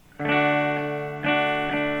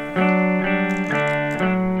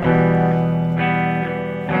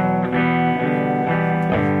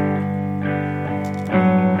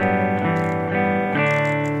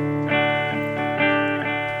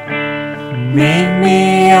Meet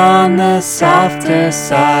me on the softer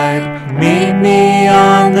side. Meet me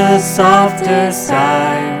on the softer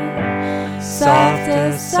side.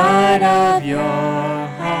 Softer side of your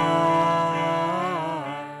heart.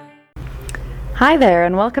 Hi there,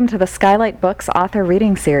 and welcome to the Skylight Books Author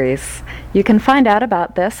Reading Series. You can find out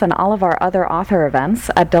about this and all of our other author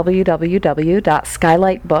events at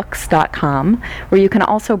www.skylightbooks.com, where you can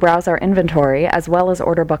also browse our inventory as well as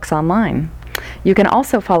order books online. You can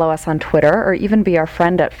also follow us on Twitter or even be our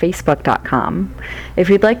friend at facebook.com. If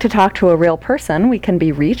you'd like to talk to a real person, we can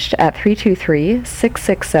be reached at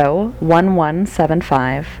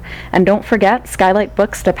 323-660-1175. And don't forget, Skylight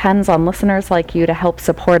Books depends on listeners like you to help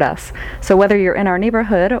support us. So whether you're in our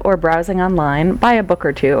neighborhood or browsing online, buy a book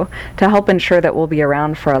or two to help ensure that we'll be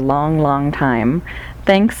around for a long, long time.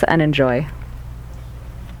 Thanks and enjoy.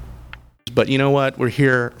 But you know what? We're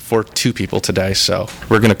here for two people today, so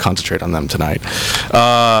we're going to concentrate on them tonight.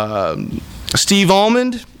 Steve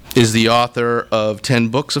Almond is the author of 10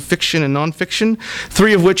 books of fiction and nonfiction,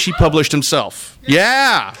 3 of which he published himself.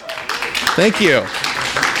 Yeah! Thank you.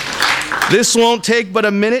 This Won't Take But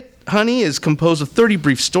a Minute, Honey, is composed of 30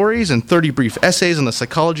 brief stories and 30 brief essays on the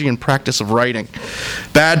psychology and practice of writing.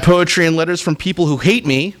 Bad poetry and letters from people who hate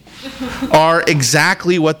me are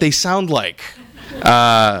exactly what they sound like.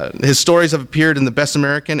 His stories have appeared in the Best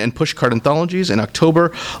American and Pushcart anthologies. In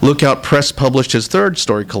October, Lookout Press published his 3rd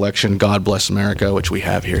story collection, God Bless America, which we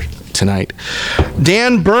have here tonight.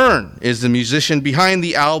 Dan Bern is the musician behind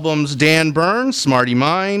the albums Dan Bern, Smarty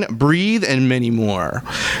Mine, Breathe, and many more.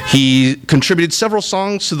 He contributed several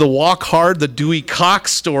songs to the Walk Hard, the Dewey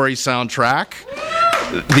Cox story soundtrack,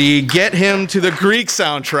 the Get Him to the Greek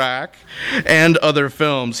soundtrack, and other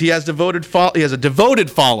films. He has a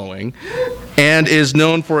devoted following and is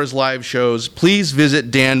known for his live shows. Please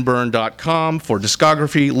visit danbern.com for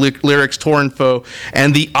discography, lyrics, tour info,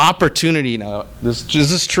 and the opportunity, now, this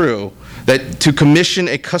is true, that to commission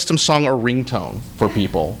a custom song or ringtone for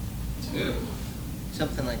people.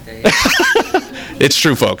 Something like that, yeah. It's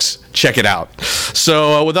true, folks. Check it out.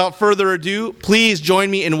 So without further ado, please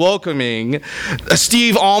join me in welcoming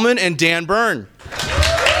Steve Almond and Dan Bern.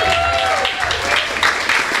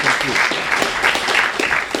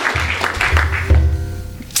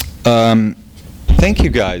 Thank you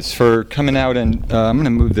guys for coming out, and I'm going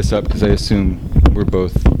to move this up because I assume we're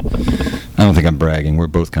both, I don't think I'm bragging, we're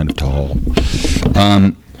both kind of tall.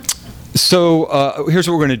 So here's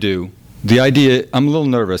what we're going to do. The idea, I'm a little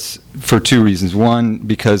nervous for 2 reasons. One,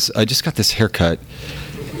 because I just got this haircut,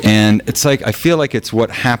 and it's like, I feel like it's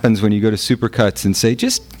what happens when you go to Supercuts and say,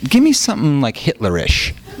 just give me something like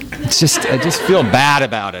Hitlerish. It's just, I just feel bad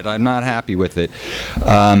about it. I'm not happy with it.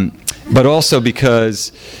 But also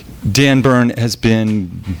because Dan Bern has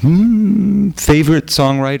been favorite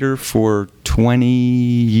songwriter for 20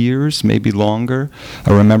 years, maybe longer.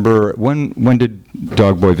 I remember, when did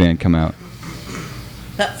Dog Boy Van come out?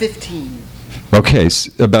 About 15. Okay,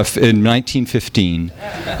 about in 1915.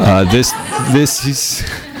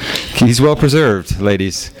 He's well preserved,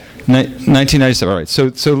 ladies. 1997. All right.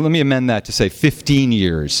 So let me amend that to say 15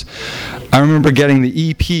 years. I remember getting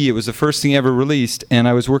the EP. It was the first thing ever released, and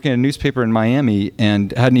I was working at a newspaper in Miami,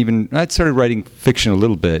 and I'd started writing fiction a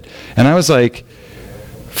little bit, and I was like,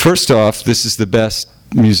 first off, this is the best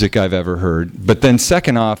music I've ever heard. But then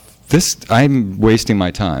second off, I'm wasting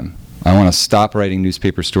my time. I want to stop writing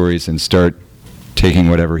newspaper stories and start taking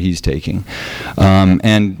whatever he's taking,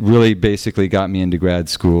 and really basically got me into grad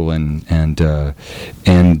school and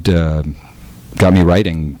got me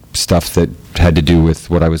writing stuff that had to do with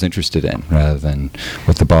what I was interested in rather than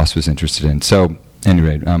what the boss was interested in. So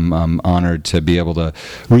anyway, I'm honored to be able to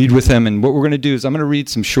read with him, and what we're going to do is I'm going to read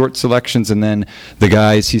some short selections, and then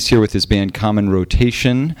he's here with his band Common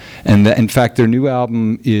Rotation, and in fact their new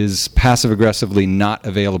album is passive aggressively not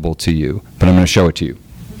available to you, but I'm going to show it to you.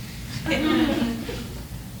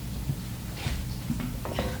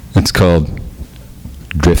 It's called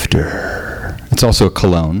Drifter. It's also a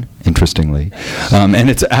cologne, interestingly. And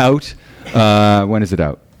it's out. When is it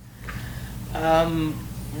out?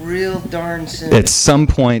 Real darn soon. At some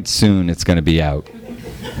point soon it's going to be out.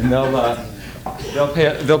 And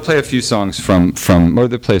they'll play a few songs from or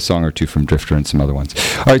they'll play a song or two from Drifter and some other ones.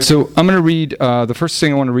 All right, so I'm going to read, the first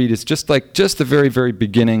thing I want to read is just the very, very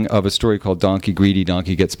beginning of a story called Donkey Greedy,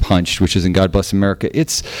 Donkey Gets Punched, which is in God Bless America.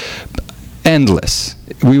 It's endless.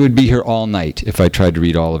 We would be here all night if I tried to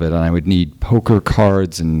read all of it, and I would need poker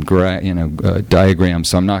cards and diagrams,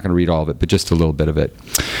 so I'm not going to read all of it, but just a little bit of it.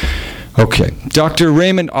 Okay. Dr.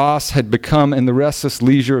 Raymond Oss had become, in the restless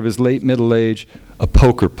leisure of his late middle age, a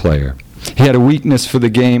poker player. He had a weakness for the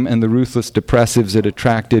game and the ruthless depressives it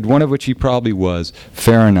attracted, one of which he probably was,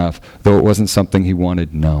 fair enough, though it wasn't something he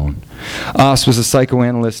wanted known. Oss was a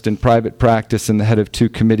psychoanalyst in private practice and the head of 2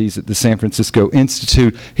 committees at the San Francisco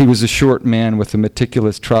Institute. He was a short man with a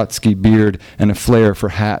meticulous Trotsky beard and a flair for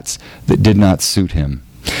hats that did not suit him.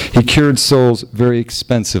 He cured souls very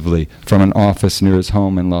expensively from an office near his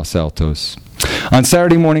home in Los Altos. On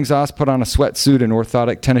Saturday mornings, Oss put on a sweatsuit and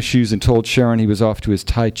orthotic tennis shoes and told Sharon he was off to his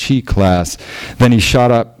Tai Chi class. Then he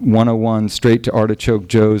shot up 101 straight to Artichoke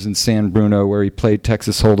Joe's in San Bruno, where he played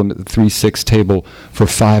Texas Hold'em at the 3-6 table for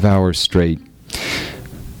 5 hours straight.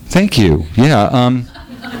 Thank you. Yeah.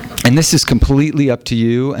 And this is completely up to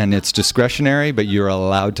you, and it's discretionary, but you're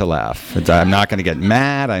allowed to laugh. I'm not going to get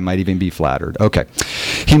mad. I might even be flattered. Okay.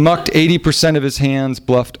 He mucked 80% of his hands,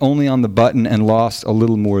 bluffed only on the button, and lost a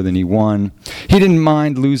little more than he won. He didn't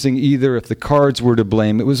mind losing either if the cards were to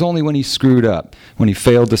blame. It was only when he screwed up, when he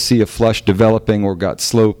failed to see a flush developing or got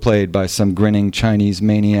slow played by some grinning Chinese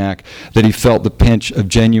maniac, that he felt the pinch of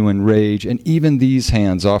genuine rage, and even these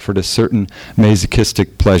hands offered a certain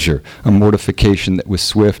masochistic pleasure, a mortification that was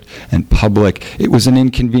swift and public. It was an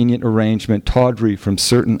inconvenient arrangement, tawdry from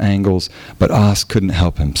certain angles, but Oss couldn't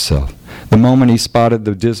help himself. The moment he spotted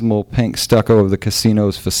the dismal pink stucco of the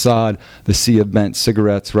casino's facade, the sea of bent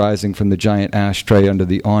cigarettes rising from the giant ashtray under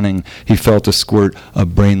the awning, he felt a squirt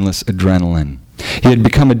of brainless adrenaline. He had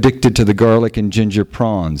become addicted to the garlic and ginger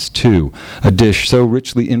prawns, too, a dish so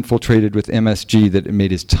richly infiltrated with MSG that it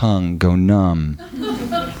made his tongue go numb.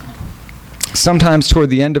 Sometimes toward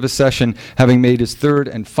the end of a session, having made his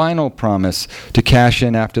 3rd and final promise to cash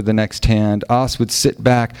in after the next hand, Oss would sit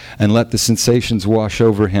back and let the sensations wash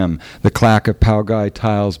over him, the clack of Palgai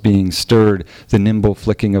tiles being stirred, the nimble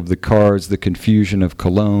flicking of the cards, the confusion of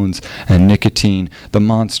colognes and nicotine, the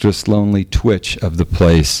monstrous lonely twitch of the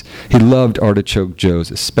place. He loved Artichoke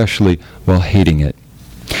Joe's, especially while hating it.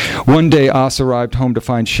 One day, Oss arrived home to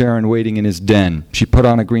find Sharon waiting in his den. She put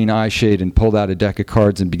on a green eyeshade and pulled out a deck of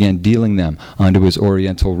cards and began dealing them onto his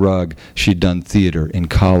oriental rug. She'd done theater in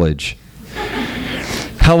college.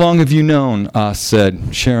 "How long have you known?" Oss said.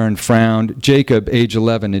 Sharon frowned. Jacob, age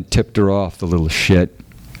 11, had tipped her off, the little shit.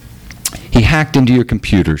 "He hacked into your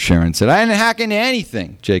computer," Sharon said. "I didn't hack into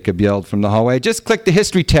anything," Jacob yelled from the hallway. "Just click the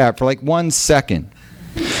history tab for like 1 second.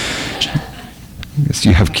 I guess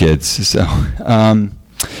you have kids, so...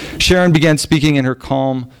 Sharon began speaking in her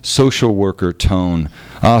calm social worker tone.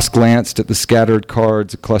 Oss glanced at the scattered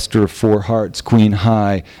cards, a cluster of 4 hearts, queen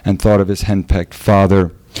high, and thought of his henpecked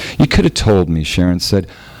father. "You could have told me," Sharon said.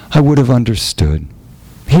 "I would have understood."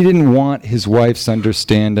 He didn't want his wife's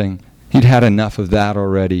understanding. He'd had enough of that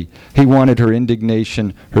already. He wanted her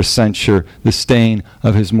indignation, her censure, the stain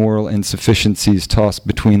of his moral insufficiencies tossed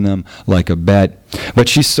between them like a bet. But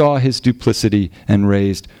she saw his duplicity and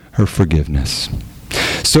raised her forgiveness.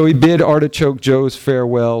 So he bid Artichoke Joe's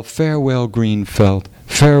farewell, farewell green felt,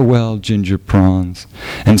 farewell ginger prawns,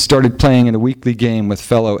 and started playing in a weekly game with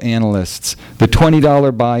fellow analysts. The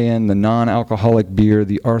 $20 buy-in, the non-alcoholic beer,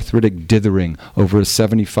 the arthritic dithering over a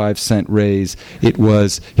 75-cent raise. It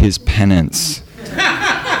was his penance.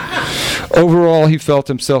 Overall, he felt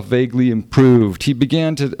himself vaguely improved. He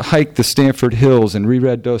began to hike the Stanford Hills and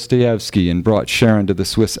reread Dostoevsky and brought Sharon to the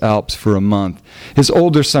Swiss Alps for a month. His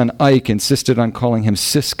older son, Ike, insisted on calling him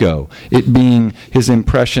Cisco, it being his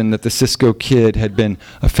impression that the Cisco Kid had been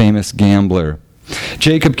a famous gambler.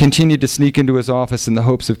 Jacob continued to sneak into his office in the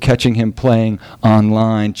hopes of catching him playing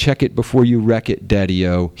online. "Check it before you wreck it,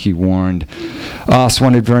 Daddy-O," he warned. Oss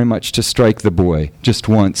wanted very much to strike the boy, just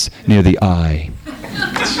once, near the eye.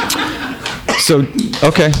 So,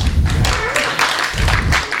 okay.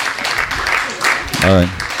 All right.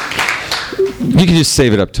 You can just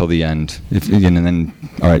save it up till the end, and then.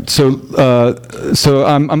 All right. So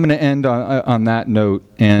I'm going to end on that note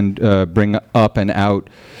and bring up and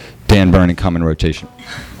out Dan Bern in common rotation.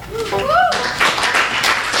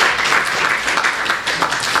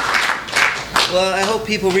 Well, I hope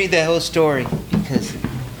people read that whole story because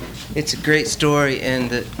it's a great story,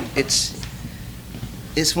 and it's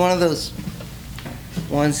one of those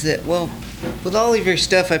ones that, well, with all of your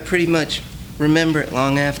stuff, I pretty much remember it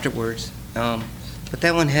long afterwards. But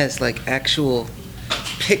that one has like actual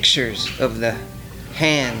pictures of the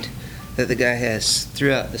hand that the guy has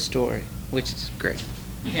throughout the story, which is great.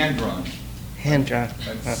 Hand drawn. Hand drawn.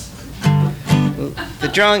 Well, the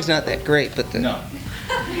drawing's not that great, but the... No.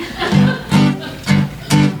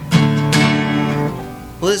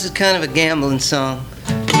 Well, this is kind of a gambling song.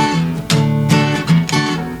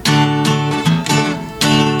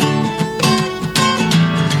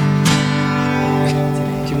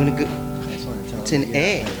 Do you want to go? It's an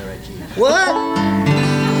A. What?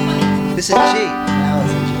 This is G. Now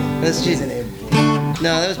it's a G. That's G. It's an A.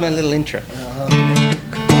 No, that was my little intro.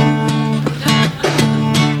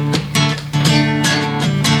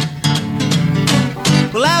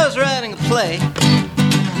 Well, I was writing a play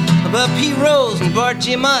about Pete Rose and Bart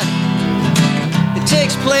Giamatti. It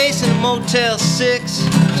takes place in a Motel 6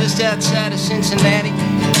 just outside of Cincinnati.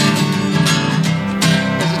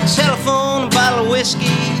 There's a telephone, a bottle of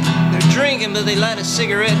whiskey. They're drinking, but they light a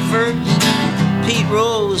cigarette first. Pete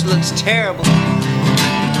Rose looks terrible.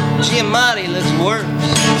 Giamatti looks worse.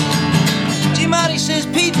 Giamatti says,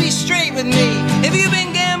 Pete, be straight with me. Have you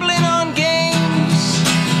been gambling on games?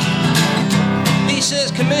 He says,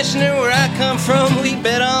 Commissioner, where I come from, we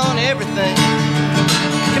bet on everything.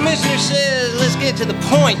 Commissioner says, let's get to the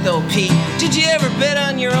point though, Pete. Did you ever bet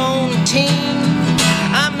on your own team?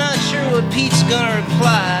 I'm not sure what Pete's gonna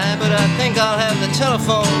reply, but I think I'll have the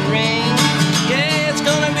telephone ring. Yeah, it's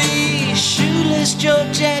gonna be Shoeless Joe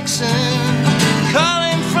Jackson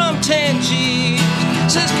calling from Tangiers.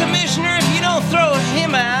 Says, Commissioner, if you don't throw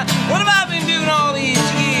him out, what have I been doing all these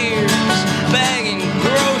years? Bagging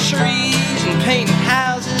groceries and painting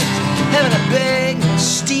houses, having to beg,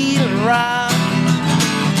 steal and rob.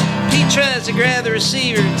 Pete tries to grab the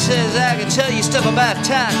receiver and says, I can tell you stuff about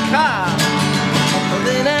Ty Cobb. Well,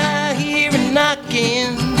 then I hear a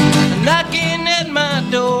knocking at my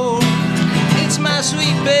door. It's my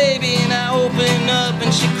sweet baby, and I open up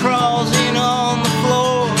and she crawls in on the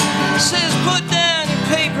floor. Says, put down your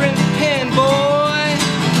paper and pen, boy.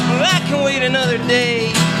 Well, I can wait another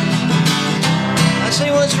day. I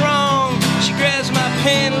say, what's wrong? She grabs my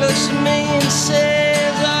pen, looks at me and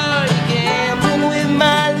says, are you gambling with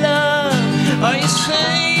my love? Are you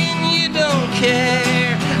saying you don't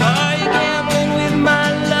care? Are you gambling with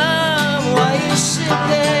my love? While you sit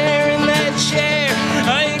there in that chair,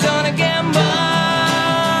 are you gonna gamble?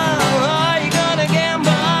 Are you gonna gamble?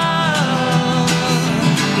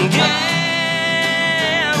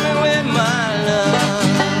 Gambling with my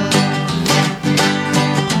love.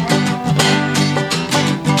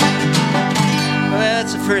 Well,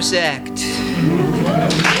 that's the first act.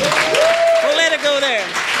 We'll let it go there.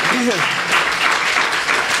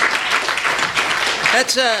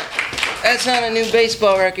 That's on a new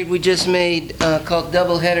baseball record we just made called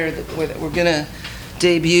Doubleheader that we're gonna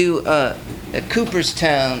debut at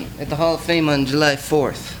Cooperstown at the Hall of Fame on July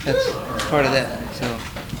 4th. That's part of that. So,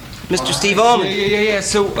 Mr. Steve Almond. Yeah.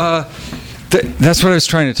 So that's what I was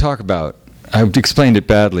trying to talk about. I explained it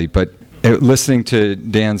badly, but listening to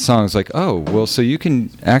Dan's songs, like, oh, well, so you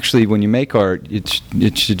can actually, when you make art, it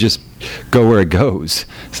should just go where it goes.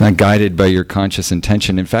 It's not guided by your conscious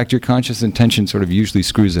intention. In fact, your conscious intention sort of usually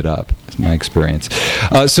screws it up. That's my experience.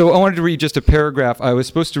 So I wanted to read just a paragraph. I was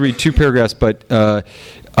supposed to read 2 paragraphs, but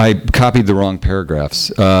I copied the wrong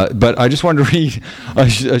paragraphs. But I just wanted to read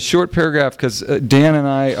a short paragraph because Dan and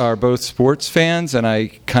I are both sports fans, and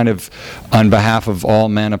I kind of, on behalf of all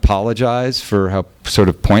men, apologize for how sort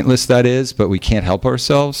of pointless that is, but we can't help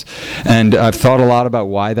ourselves. And I've thought a lot about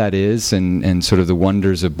why that is and sort of the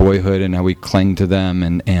wonders of boyhood and how we cling to them.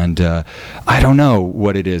 And I don't know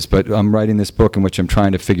what it is, but I'm writing this book in which I'm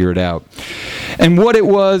trying to figure it out. And what it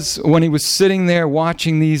was when he was sitting there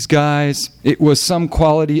watching these guys, it was some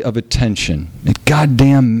quality of attention. It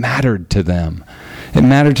goddamn mattered to them. It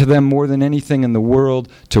mattered to them more than anything in the world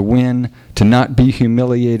to win, to not be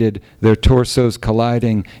humiliated, their torsos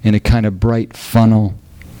colliding in a kind of bright funnel.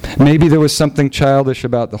 Maybe there was something childish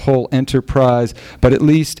about the whole enterprise, but at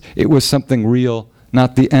least it was something real,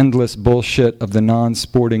 not the endless bullshit of the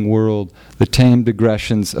non-sporting world, the tame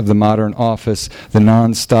digressions of the modern office, the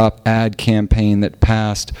non-stop ad campaign that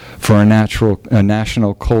passed for a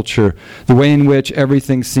national culture, the way in which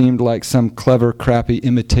everything seemed like some clever, crappy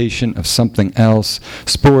imitation of something else.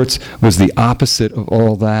 Sports was the opposite of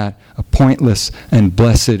all that, a pointless and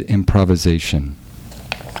blessed improvisation.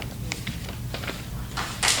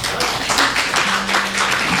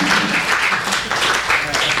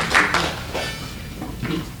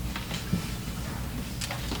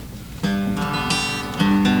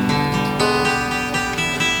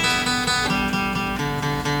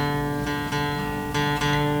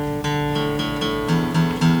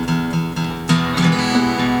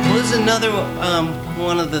 Another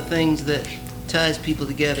one of the things that ties people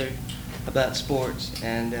together about sports,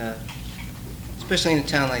 and especially in a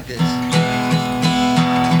town like this.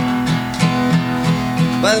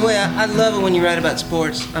 By the way, I love it when you write about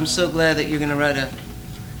sports. I'm so glad that you're going to write a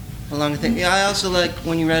longer thing. Yeah, I also like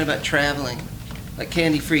when you write about traveling, like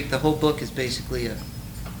Candy Freak. The whole book is basically a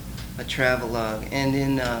travel log. And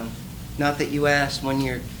in Not That You Asked, when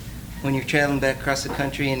you're traveling back across the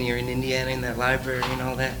country and you're in Indiana in that library and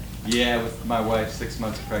all that, Yeah, with my wife, 6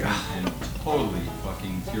 months pregnant, and totally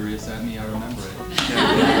fucking furious at me. I remember it.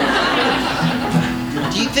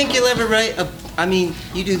 Do you think you'll ever write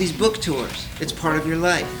you do these book tours. It's part of your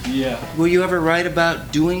life. Yeah. Will you ever write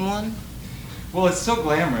about doing one? Well, it's so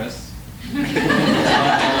glamorous. And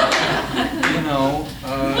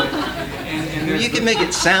You can make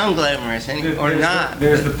it sound glamorous, or not.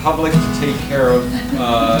 There's the public to take care of,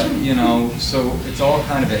 so it's all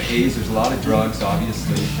kind of a haze. There's a lot of drugs,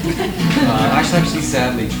 obviously. Actually,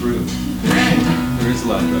 sadly true. There is a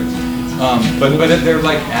lot of drugs. But they're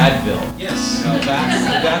like Advil. Yes.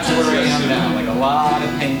 That's where I am now, like a lot of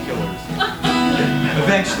painkillers.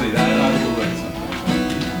 Eventually, that will work sometime.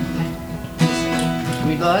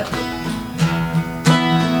 We got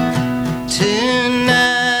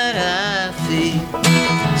tonight. I feel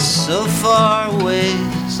so far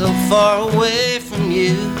away from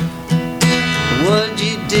you. What'd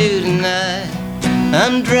you do tonight?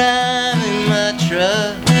 I'm driving my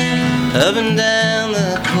truck up and down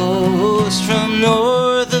the coast from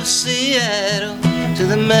north of Seattle to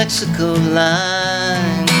the Mexico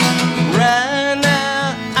line. Right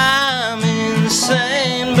now I'm in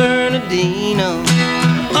San Bernardino.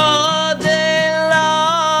 All day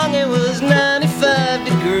long it was 95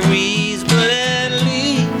 degrees, but at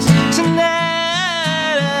least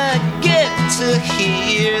tonight I get to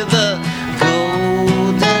hear the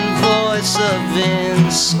golden voice of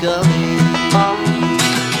Vince Scully.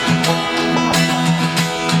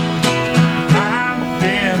 I've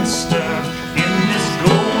been stuck in this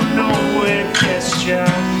going nowhere question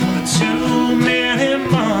for too many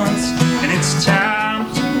months, and it's time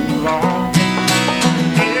to move on.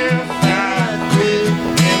 If I quit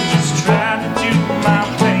and just try to do my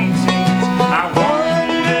paintings, I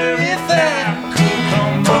wonder if I could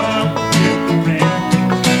come up different.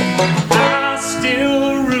 I still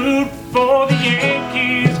root for the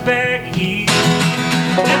Yankees back east.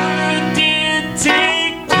 Never did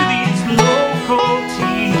take to these local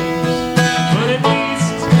teams, but at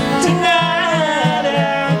least tonight I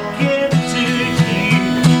get to hear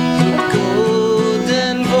The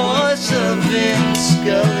golden voice of Vince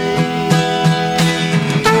Scully.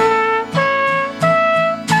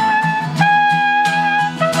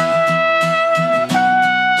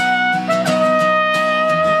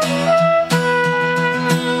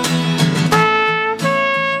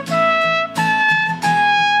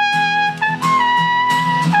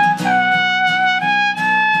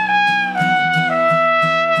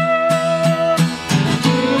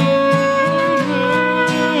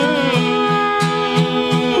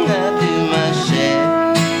 I do my share.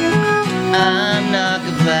 I'm not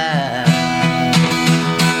goodbye.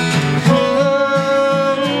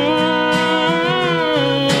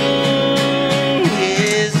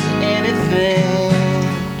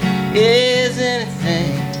 Is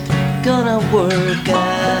anything gonna work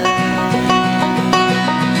out?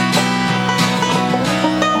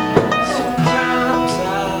 Sometimes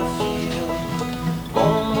I feel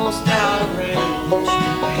almost out of range.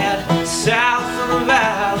 I head south of the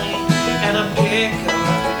valley and I pick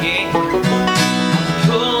up the game.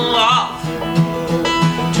 Pull off the road,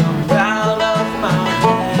 jump out of my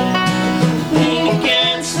head, lean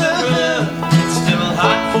against the roof. It's still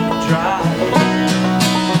hot and dry.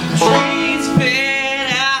 Trees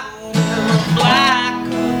fade out in the black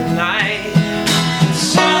of the night.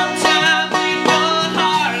 Sometimes we don't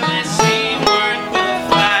hardly seem worth the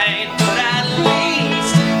fight, but at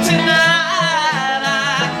least tonight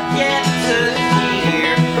I get to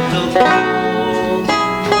hear the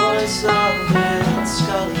voice of Vince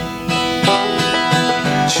Scully.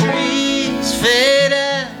 Trees fade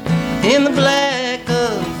out in the black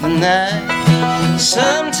of the night.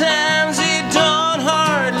 Sometimes it don't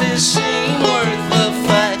hardly seem worth the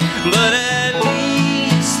fight, but at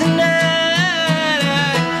least tonight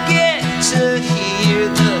I get to hear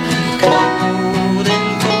the golden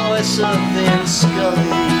voice of Vince Scully.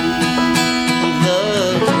 The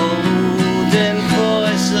golden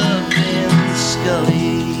voice of Vince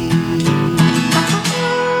Scully.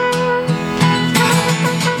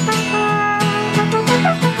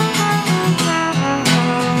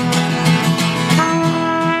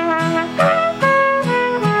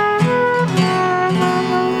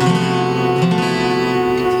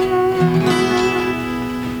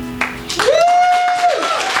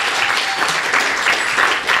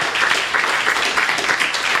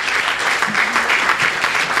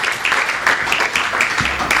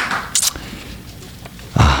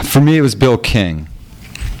 For me, it was Bill King.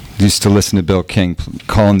 Used to listen to Bill King,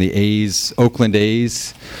 calling the A's, Oakland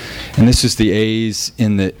A's. And this is the A's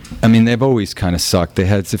they've always kind of sucked. They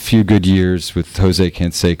had a few good years with Jose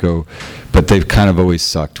Canseco, but they've kind of always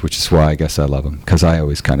sucked, which is why I guess I love them, because I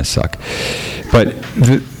always kind of suck. But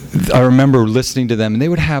I remember listening to them, and they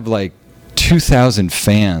would have like 2,000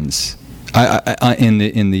 fans in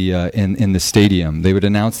the stadium. They would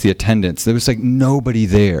announce the attendance. There was like nobody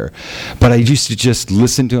there, but I used to just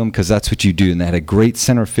listen to them because that's what you do. And they had a great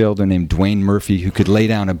center fielder named Dwayne Murphy who could lay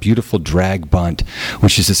down a beautiful drag bunt,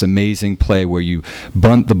 which is this amazing play where you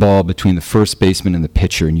bunt the ball between the first baseman and the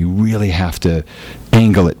pitcher, and you really have to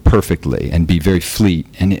angle it perfectly and be very fleet.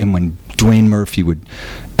 And when Dwayne Murphy would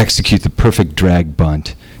execute the perfect drag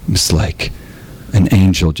bunt, it was like an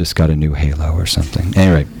angel just got a new halo or something.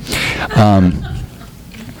 Anyway,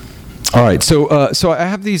 all right. So I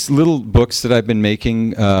have these little books that I've been making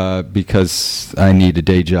because I need a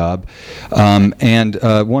day job, and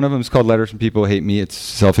one of them is called "Letters from People Who Hate Me." It's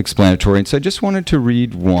self-explanatory, and so I just wanted to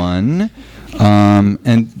read one.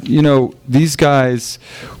 And these guys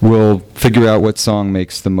will figure out what song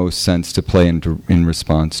makes the most sense to play in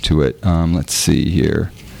response to it. Let's see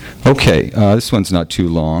here. Okay, this one's not too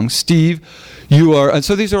long. Steve, you are, and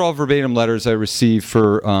so these are all verbatim letters I receive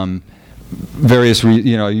for various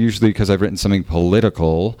usually because I've written something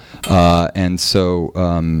political, and so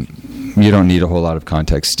you don't need a whole lot of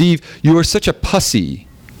context. Steve, you are such a pussy.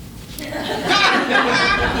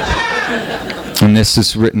 And this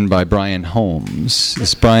is written by Brian Holmes.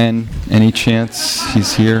 Is Brian, any chance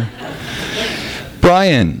he's here?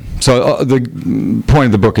 Brian, so the point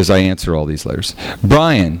of the book is I answer all these letters.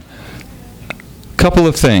 Brian, couple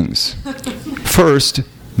of things. First,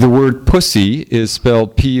 the word pussy is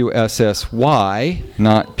spelled P-U-S-S-Y,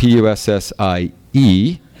 not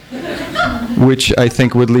P-U-S-S-I-E, which I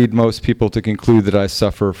think would lead most people to conclude that I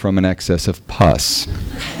suffer from an excess of pus.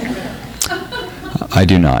 I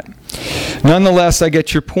do not. Nonetheless, I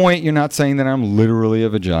get your point. You're not saying that I'm literally a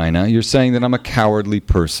vagina. You're saying that I'm a cowardly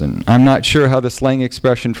person. I'm not sure how the slang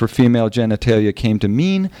expression for female genitalia came to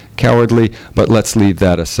mean cowardly, but let's leave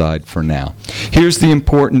that aside for now. Here's the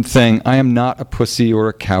important thing. I am not a pussy or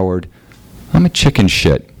a coward. I'm a chicken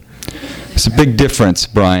shit. It's a big difference,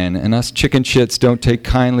 Brian, and us chicken shits don't take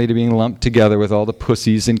kindly to being lumped together with all the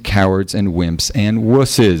pussies and cowards and wimps and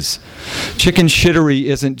wusses. Chicken shittery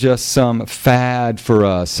isn't just some fad for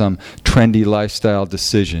us, some trendy lifestyle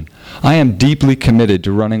decision. I am deeply committed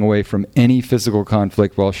to running away from any physical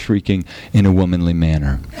conflict while shrieking in a womanly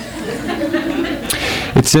manner.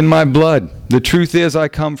 It's in my blood. The truth is I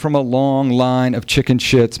come from a long line of chicken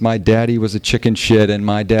shits. My daddy was a chicken shit, and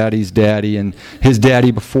my daddy's daddy, and his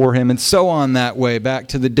daddy before him, and so on that way, back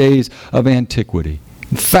to the days of antiquity.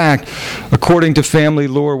 In fact, according to family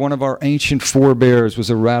lore, one of our ancient forebears was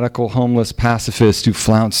a radical homeless pacifist who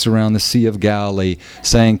flounced around the Sea of Galilee,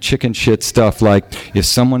 saying chicken shit stuff like, if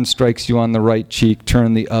someone strikes you on the right cheek,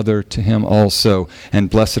 turn the other to him also, and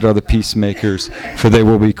blessed are the peacemakers, for they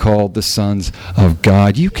will be called the sons of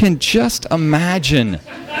God. You can just imagine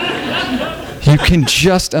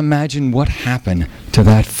what happened to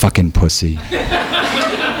that fucking pussy.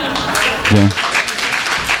 Yeah.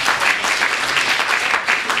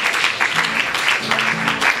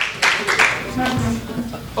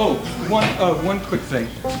 One quick thing.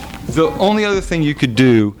 The only other thing you could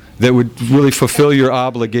do that would really fulfill your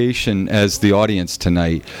obligation as the audience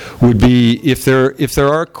tonight would be if there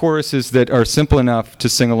are choruses that are simple enough to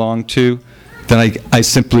sing along to, then I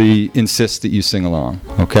simply insist that you sing along.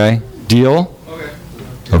 Okay? Deal? Okay.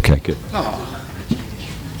 Okay, good. Oh.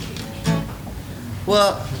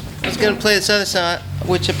 Well, I was going to play this other song,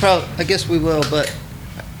 which I guess we will, but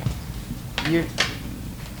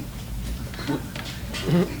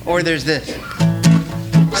or there's this.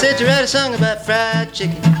 Said to write a song about fried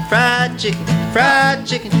chicken, fried chicken, fried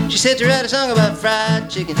chicken. She said to write a song about fried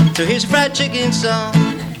chicken, so here's a fried chicken song.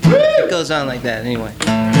 It goes on like that anyway.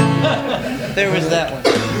 There was that one.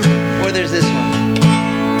 Or there's this one.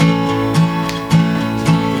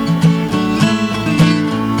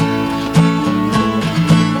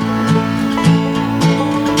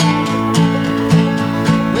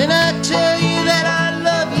 When I tell you that I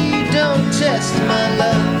love you, don't test my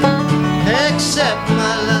love. Accept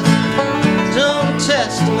my love. Don't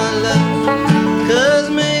test my love. 'Cause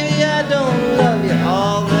maybe I don't love you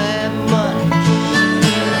all that much.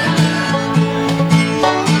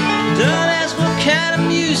 Don't ask what kind of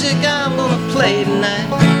music I'm gonna play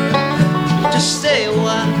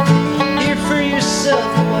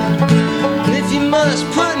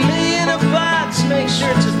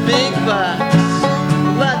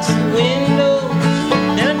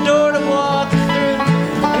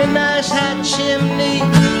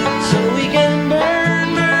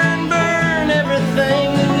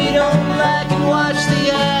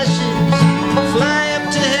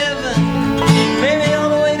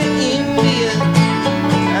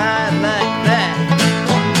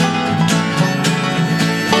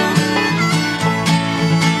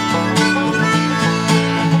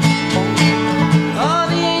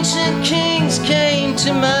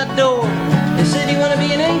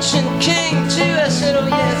ancient king too. I said, oh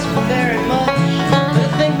yes, very much. But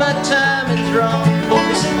I think my time is wrong.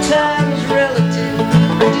 They said time is relative.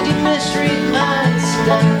 Or did you misread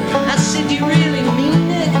Einstein? I said, do you really mean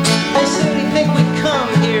it? They said, we think we come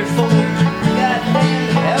here for goddamn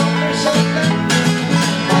help or something.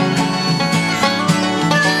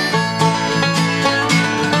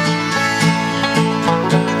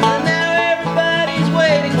 And now everybody's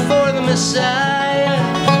waiting for the Messiah.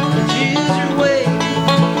 The Jews are waiting,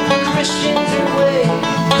 the Christians are waiting,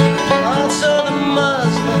 also the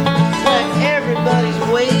Muslims. Like everybody's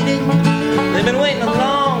waiting. They've been waiting a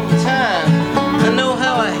long time. I know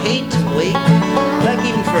how I hate to wait, like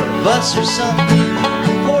even for a bus or something,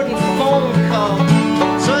 important phone call.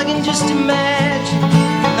 So I can just imagine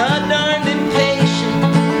how darned impatient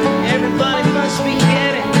everybody must be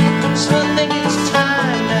getting. So I think it's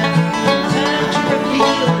time now, time to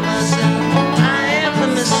reveal myself. I am the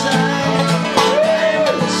Messiah. I am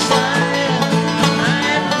the Messiah. I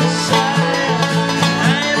am the Messiah.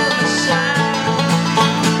 I am the Messiah.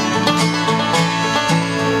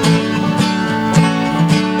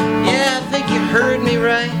 Yeah, I think you heard me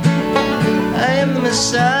right. I am the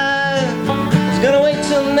Messiah. I was gonna wait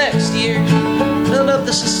till next year, build up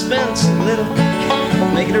the suspense a little,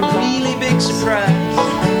 make it a really big surprise.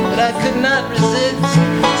 But I could not resist.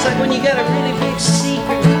 It's like when you got a really big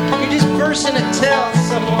secret, you're just bursting to tell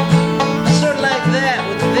someone. Sort of like that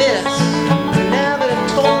with this. And now that I've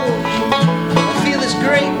told you, I feel this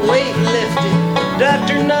great weight lifted.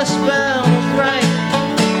 Dr. Nussbaum was right.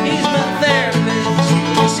 He's my therapist.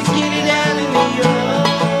 So get it out of me,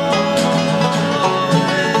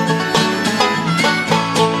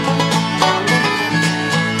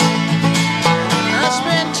 I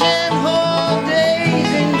spent 10 whole days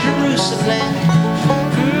in Jerusalem.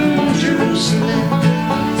 Jerusalem,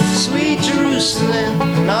 sweet Jerusalem.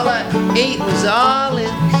 And all I ate was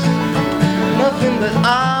olives, nothing but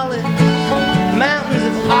olives, mountains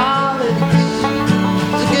of olives.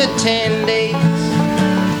 It was a good 10 days.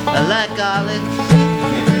 I like olives,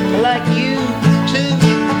 I like you too.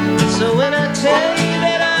 So when I tell you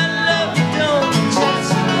that I love you, don't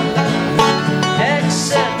test my love,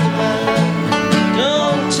 accept my love,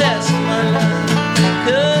 don't test my love.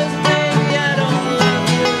 'Cause baby I don't love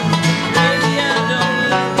you, baby I don't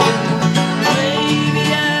love you, baby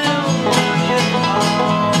I don't love you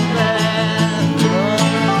all that much.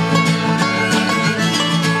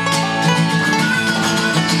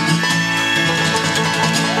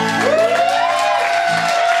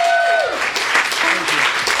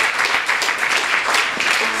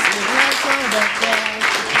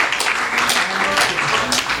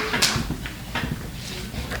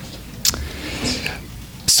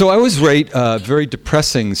 So I always rate very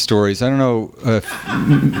depressing stories. I don't know if...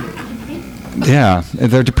 Yeah,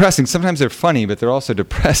 they're depressing. Sometimes they're funny, but they're also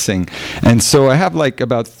depressing. And so I have like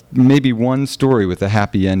about maybe one story with a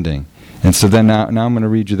happy ending. And so then now I'm going to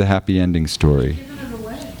read you the happy ending story.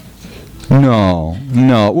 No.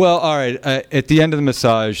 Well, all right. At the end of the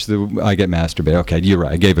massage, I get masturbated. Okay, you're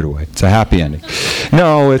right. I gave it away. It's a happy ending.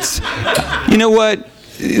 No, it's... You know what?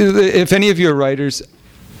 If any of you are writers,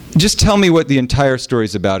 just tell me what the entire story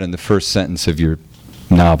is about in the first sentence of your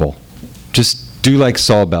novel. Just do like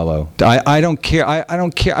Saul Bellow. I don't care. I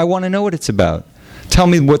don't care. I want to know what it's about. Tell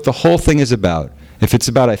me what the whole thing is about. If it's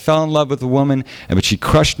about I fell in love with a woman, but she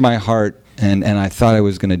crushed my heart, and I thought I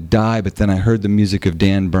was going to die, but then I heard the music of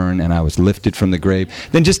Dan Bern, and I was lifted from the grave,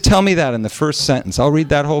 then just tell me that in the first sentence. I'll read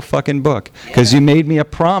that whole fucking book, because you made me a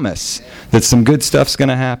promise that some good stuff's going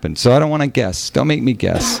to happen. So I don't want to guess. Don't make me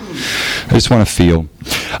guess. I just want to feel.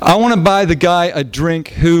 I want to buy the guy a drink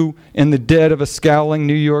who, in the dead of a scowling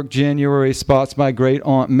New York January, spots my great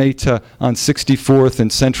Aunt Meta on 64th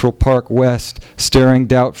and Central Park West, staring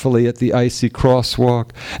doubtfully at the icy crosswalk,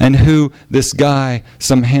 and who, this guy,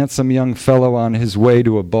 some handsome young fellow on his way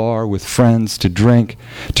to a bar with friends to drink,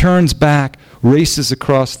 turns back, races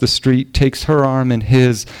across the street, takes her arm in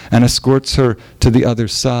his, and escorts her to the other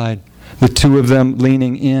side. The two of them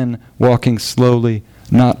leaning in, walking slowly,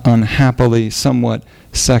 not unhappily, somewhat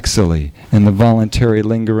sexily, in the voluntary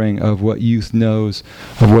lingering of what youth knows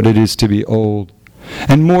of what it is to be old.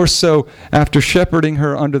 And more so, after shepherding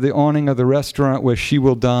her under the awning of the restaurant where she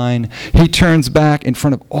will dine, he turns back in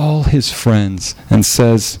front of all his friends and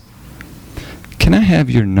says, "Can I have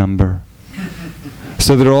your number?"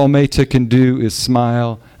 So that all Meta can do is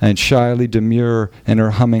smile and shyly demur in her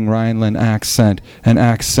humming Rhineland accent, an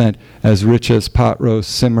accent as rich as pot roast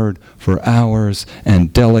simmered for hours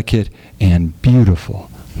and delicate and beautiful.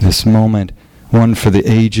 This moment, one for the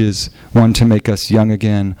ages, one to make us young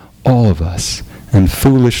again, all of us, and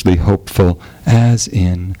foolishly hopeful as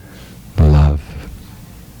in love.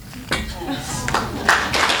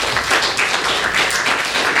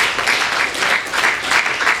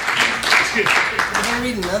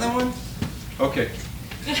 Okay.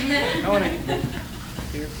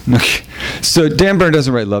 Okay. So Dan Bern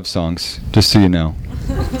doesn't write love songs, just so you know.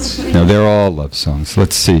 No, they're all love songs.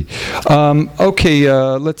 Let's see.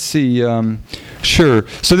 Let's see. Sure.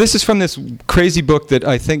 So this is from this crazy book that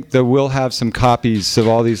I think that we'll have some copies of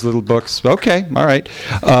all these little books. Okay, all right.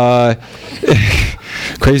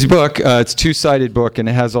 Crazy book. It's a two-sided book, and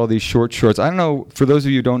it has all these short shorts. I don't know, for those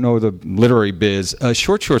of you who don't know the literary biz,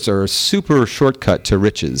 short shorts are a super shortcut to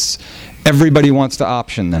riches. Everybody wants to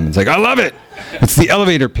option them. It's like, I love it. It's the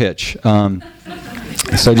elevator pitch.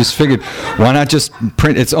 So I just figured, why not just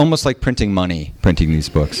print? It's almost like printing money, printing these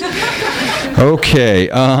books. Okay,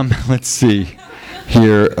 let's see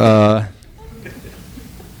here.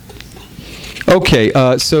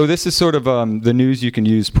 So this is sort of the news you can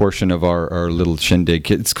use portion of our little shindig.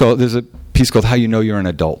 There's a piece called How You Know You're an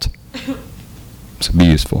Adult. So be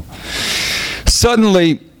useful.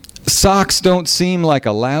 Suddenly, socks don't seem like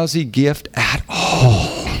a lousy gift at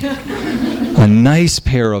all. A nice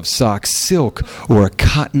pair of socks, silk or a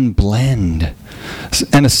cotton blend.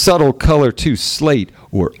 And a subtle color too, slate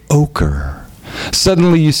or ochre.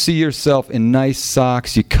 Suddenly you see yourself in nice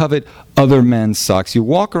socks. You covet other men's socks. You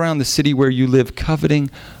walk around the city where you live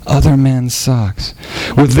coveting other men's socks.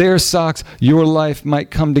 With their socks, your life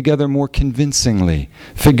might come together more convincingly.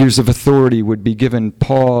 Figures of authority would be given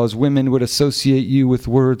pause. Women would associate you with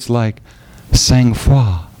words like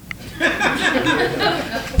sang-froid.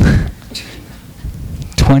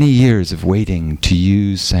 20 years of waiting to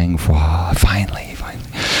use sang-froid. Finally.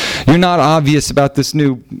 You're not obvious about this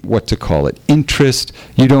new, interest.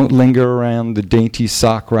 You don't linger around the dainty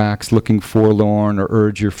sock racks looking forlorn or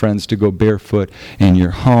urge your friends to go barefoot in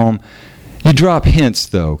your home. You drop hints,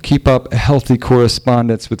 though. Keep up a healthy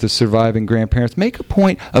correspondence with the surviving grandparents. Make a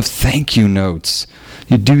point of thank you notes.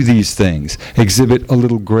 You do these things. Exhibit a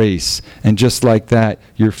little grace. And just like that,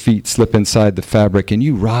 your feet slip inside the fabric and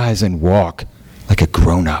you rise and walk like a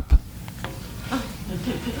grown-up.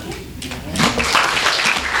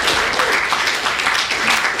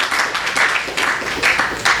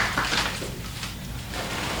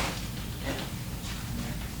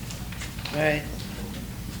 All right.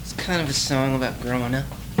 It's kind of a song about growing up.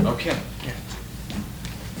 Okay. Yeah.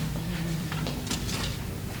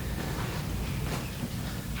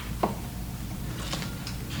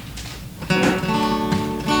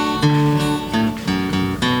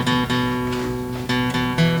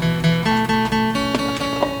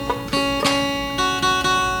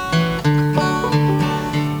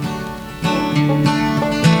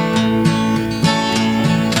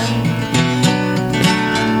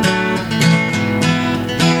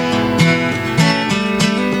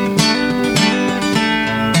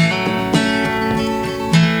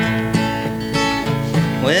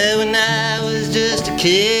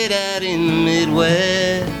 Kid out in the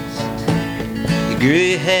Midwest, you grew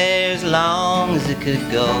your hair as long as it could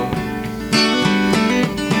go.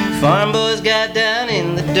 Farm boys got down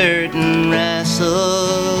in the dirt and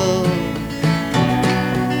wrestled.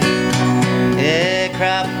 Yeah,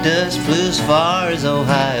 crop dust flew as far as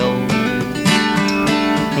Ohio.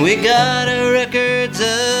 We got our records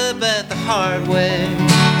up at the hardware,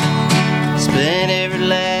 spent every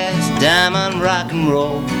last dime on rock and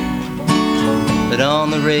roll. But on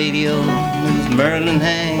the radio, it was Merlin,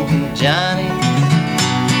 Hank, and Johnny,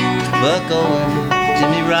 Buck Owen,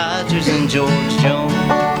 Jimmy Rogers, and George Jones.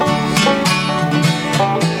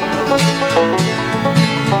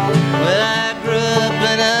 Well, I grew up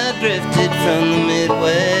and I drifted from the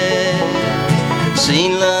Midwest,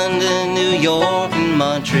 seen London, New York, and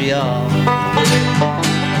Montreal.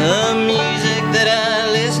 The music that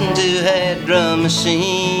I listened to had drum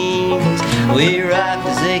machines. We rocked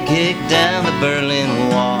as they kicked down the Berlin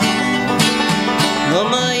Wall. Well,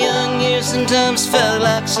 my young years sometimes felt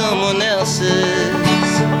like someone else's.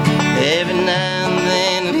 Every now and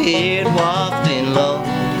then I'd hear it wafting low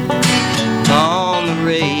on the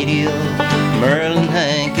radio. Merlin,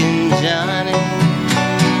 Hank, and Johnny,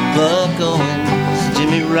 Buck Owens,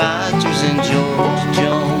 Jimmy Rogers, and George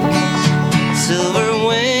Jones. Silver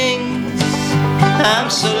wings, I'm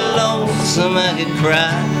so lonesome I could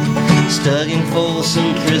cry. Stuck in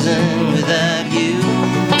Folsom Prison without you.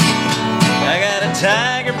 I got a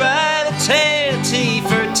tiger by the tail, T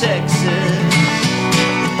for Texas.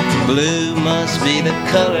 Blue must be the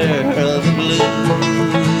color of the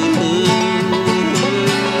blue.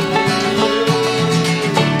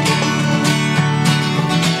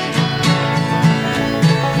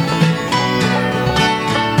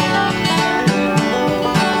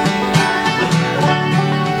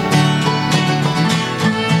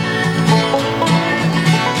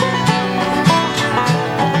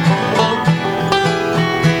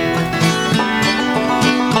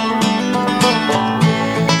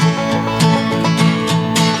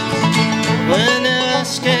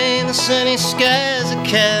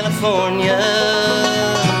 California.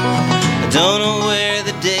 I don't know where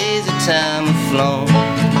the days of time have flown.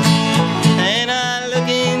 And I look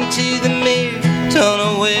into the mirror, don't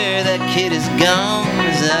know where that kid is gone.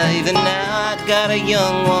 As even now I got a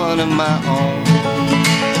young one of my own.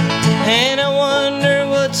 And I wonder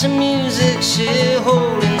what some music she'll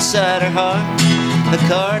hold inside her heart. The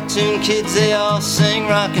cartoon kids, they all sing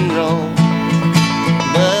rock and roll,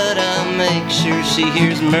 but I make sure she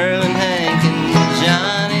hears Merlin, Hank, and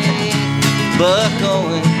Johnny, Buck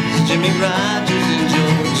Owens, Jimmy Rogers, and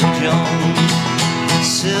George Jones.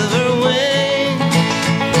 Silver Wing,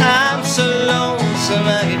 I'm so lonesome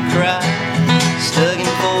I could cry, stuck in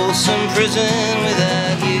Folsom Prison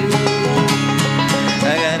without you.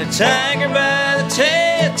 I got a tiger by the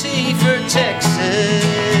tail, T for Texas.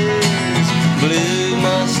 Blue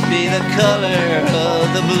must be the color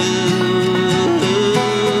of the blues.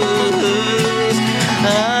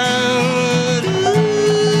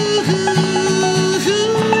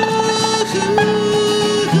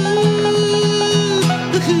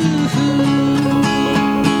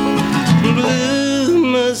 Blue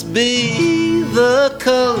must be the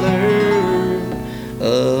color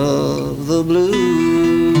of the blues.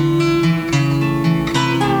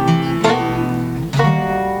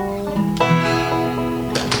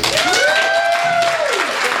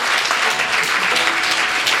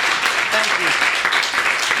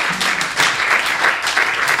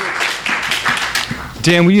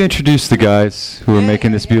 Dan, will you introduce the guys who are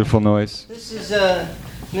making this beautiful noise? This is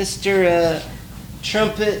Mr.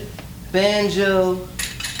 Trumpet, Banjo,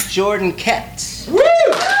 Jordan Katz. Woo!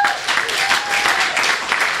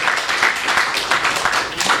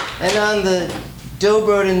 And on the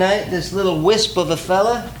dobro tonight, this little wisp of a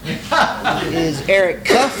fella is Eric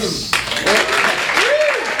Cuffs.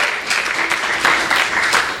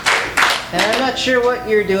 And I'm not sure what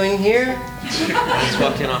you're doing here. He's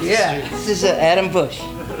walking off the Yeah, street. this is Adam Bush.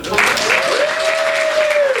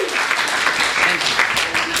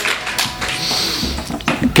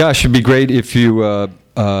 Gosh, it'd be great if you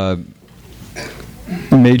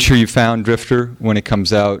made sure you found Drifter when it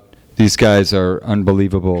comes out. These guys are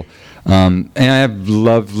unbelievable. And I have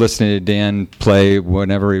loved listening to Dan play in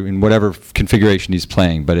whatever configuration he's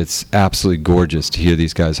playing, but it's absolutely gorgeous to hear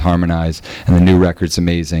these guys harmonize, and the new record's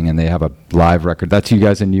amazing, and they have a live record. That's you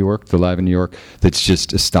guys in New York, the Live in New York, that's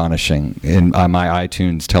just astonishing. And my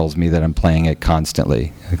iTunes tells me that I'm playing it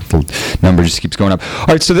constantly. The number just keeps going up. All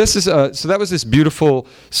right, so this is so that was this beautiful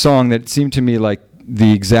song that seemed to me like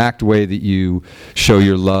the exact way that you show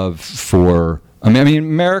your love for. I mean,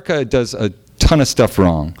 America does a ton of stuff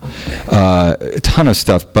wrong, a ton of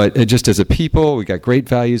stuff, but just as a people, we got great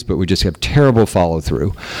values, but we just have terrible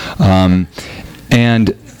follow-through. But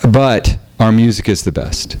our music is the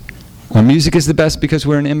best. Our music is the best because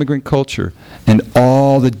we're an immigrant culture, and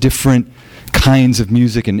all the different kinds of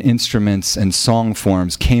music and instruments and song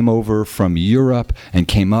forms came over from Europe and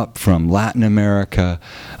came up from Latin America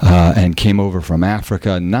and came over from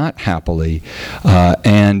Africa, not happily,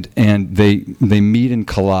 and they meet and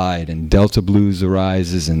collide, and Delta blues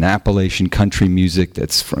arises, and Appalachian country music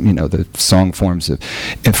that's from the song forms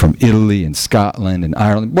from Italy and Scotland and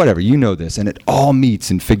Ireland, whatever, this, and it all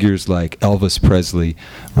meets in figures like Elvis Presley,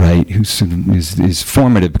 right, who is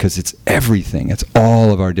formative because it's everything. It's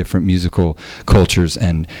all of our different musical cultures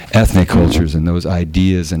and ethnic cultures, and those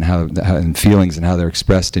ideas and how and feelings and how they're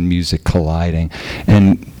expressed in music colliding.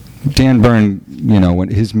 And Dan Bern, when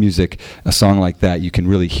his music, a song like that, you can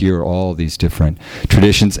really hear all these different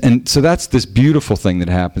traditions. And so that's this beautiful thing that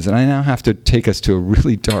happens. And I now have to take us to a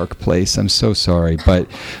really dark place. I'm so sorry, but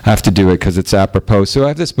I have to do it because it's apropos. So I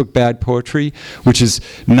have this book, Bad Poetry, which is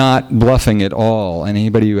not bluffing at all. And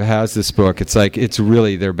anybody who has this book, it's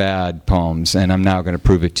really, they're bad poems. And I'm now going to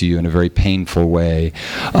prove it to you in a very painful way.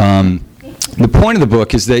 The point of the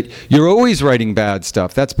book is that you're always writing bad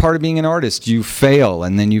stuff. That's part of being an artist. You fail,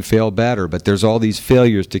 and then you fail better, but there's all these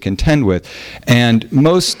failures to contend with. And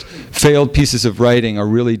most failed pieces of writing are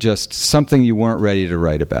really just something you weren't ready to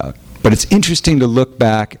write about. But it's interesting to look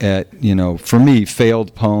back at, for me,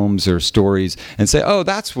 failed poems or stories and say, oh,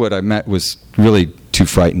 that's what I meant was really too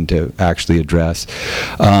frightened to actually address.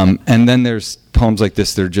 And then there's poems like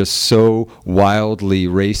this that are just so wildly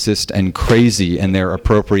racist and crazy in their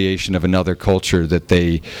appropriation of another culture that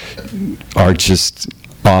they are just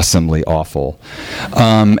awesomely awful.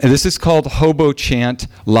 And this is called Hobo Chant,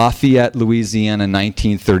 Lafayette, Louisiana,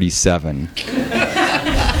 1937.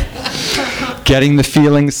 Getting the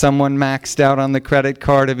feeling someone maxed out on the credit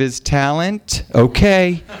card of his talent?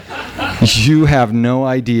 Okay. You have no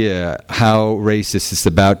idea how racist it's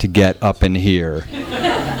about to get up in here.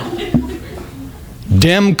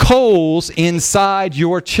 Dem coals inside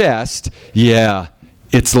your chest, yeah,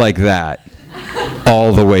 it's like that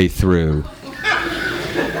all the way through.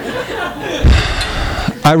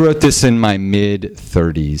 I wrote this in my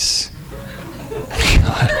mid-30s.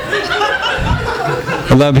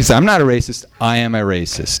 I love because I'm not a racist. I am a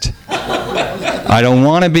racist. I don't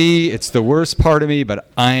want to be. It's the worst part of me, but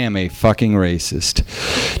I am a fucking racist.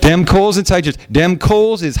 Dem coals inside your... Dem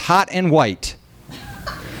coals is hot and white.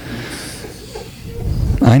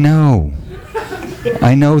 I know.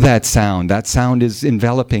 I know that sound. That sound is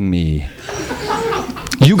enveloping me.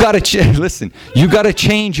 You gotta listen. You gotta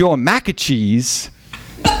change your mac and cheese.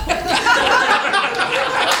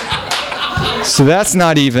 So that's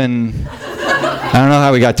not even. I don't know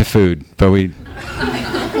how we got to food, but we.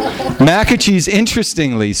 Mac and cheese,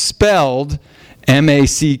 interestingly, spelled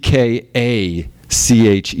M-A-C-K-A-C-H-E-E-S-E.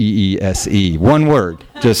 One word,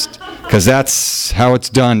 just because that's how it's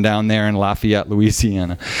done down there in Lafayette,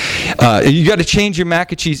 Louisiana. You got to change your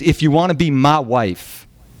mac and cheese if you want to be my wife.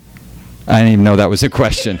 I didn't even know that was a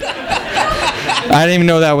question. I didn't even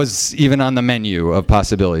know that was even on the menu of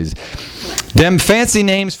possibilities. Them fancy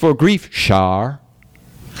names for grief, Char.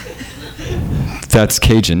 That's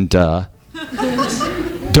Cajun, duh.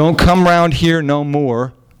 Don't come round here no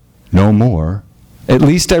more. No more. At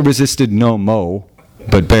least I resisted no mo,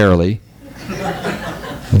 but barely.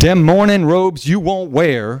 Dem morning robes you won't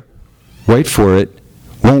wear, wait for it,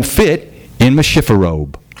 won't fit in my shiffer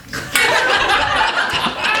robe.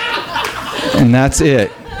 And that's it.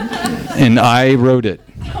 And I wrote it.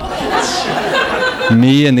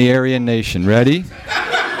 Me and the Aryan Nation. Ready?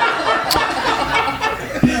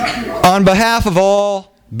 On behalf of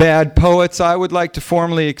all bad poets, I would like to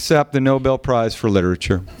formally accept the Nobel Prize for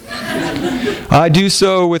Literature. I do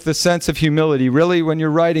so with a sense of humility. Really, when you're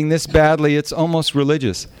writing this badly, it's almost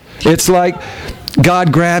religious. It's like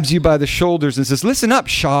God grabs you by the shoulders and says, listen up,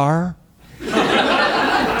 Char.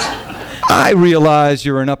 I realize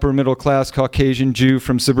you're an upper-middle-class Caucasian Jew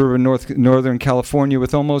from suburban Northern California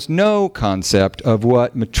with almost no concept of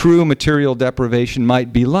what true material deprivation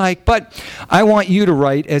might be like, but I want you to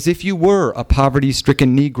write as if you were a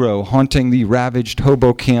poverty-stricken Negro haunting the ravaged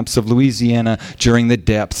hobo camps of Louisiana during the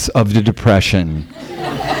depths of the Depression.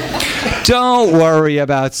 Don't worry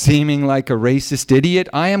about seeming like a racist idiot.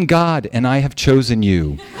 I am God, and I have chosen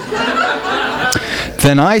you.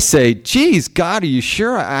 Then I say, geez, God, are you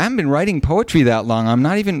sure? I haven't been writing poetry that long. I'm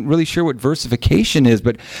not even really sure what versification is,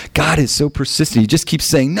 but God is so persistent. He just keeps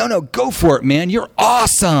saying, no, go for it, man. You're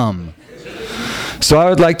awesome. So I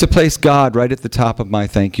would like to place God right at the top of my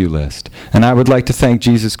thank you list. And I would like to thank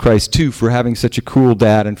Jesus Christ, too, for having such a cool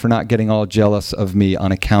dad and for not getting all jealous of me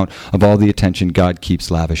on account of all the attention God keeps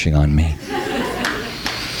lavishing on me.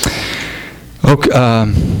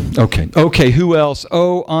 Okay, who else?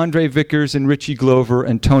 Oh, Andre Vickers and Richie Glover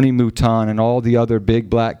and Tony Mouton and all the other big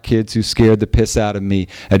black kids who scared the piss out of me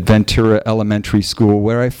at Ventura Elementary School,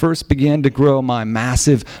 where I first began to grow my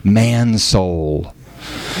massive man soul.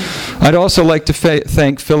 I'd also like to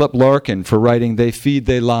thank Philip Larkin for writing They Feed,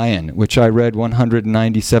 They Lion, which I read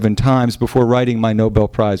 197 times before writing my Nobel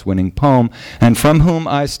Prize-winning poem, and from whom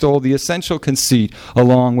I stole the essential conceit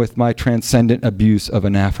along with my transcendent abuse of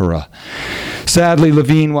anaphora. Sadly,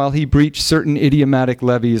 Levine, while he breached certain idiomatic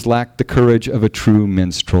levees, lacked the courage of a true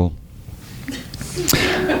minstrel.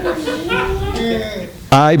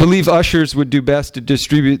 I believe ushers would do best to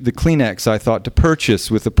distribute the Kleenex I thought to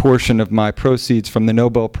purchase with a portion of my proceeds from the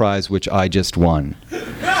Nobel Prize, which I just won.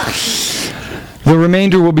 The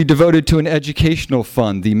remainder will be devoted to an educational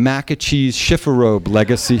fund, the Mac and Cheese Schifferobe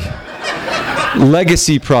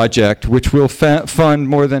Legacy Project, which will fund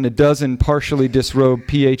more than a dozen partially disrobed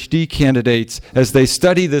PhD candidates as they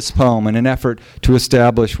study this poem in an effort to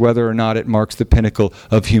establish whether or not it marks the pinnacle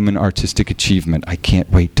of human artistic achievement. I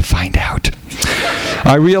can't wait to find out.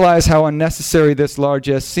 I realize how unnecessary this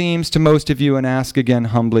largesse seems to most of you and ask again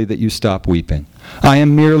humbly that you stop weeping. I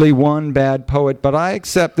am merely one bad poet, but I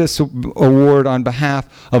accept this award on behalf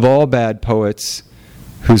of all bad poets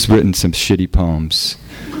who's written some shitty poems.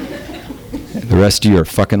 The rest of you are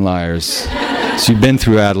fucking liars. So you've been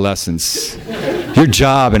through adolescence. Your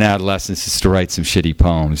job in adolescence is to write some shitty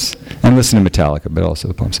poems. And listen to Metallica, but also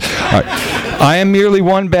the poems. All right. I am merely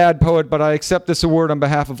one bad poet, but I accept this award on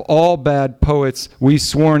behalf of all bad poets, we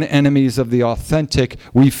sworn enemies of the authentic,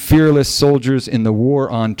 we fearless soldiers in the war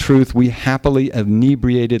on truth, we happily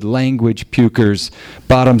inebriated language pukers.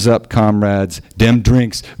 Bottoms up, comrades. Dem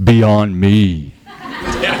drinks beyond me.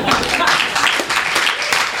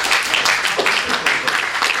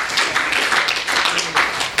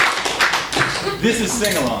 This is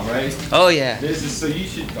sing-along, right? Oh, yeah. This is, so you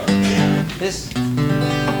should... This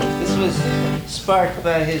was sparked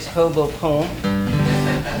by his hobo poem.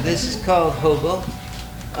 This is called Hobo.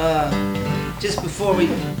 Just before we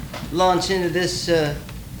launch into this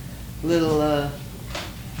little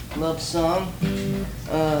love song,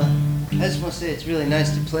 I just want to say it's really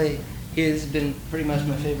nice to play here. This has been pretty much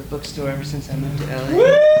my favorite bookstore ever since I moved to LA.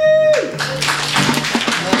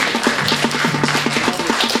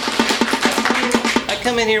 I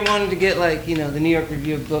come in here wanting to get like, the New York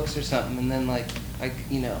Review of Books or something, and then like,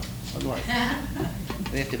 I'm like,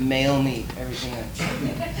 they have to mail me everything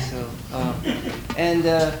So,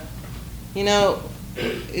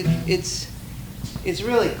 it's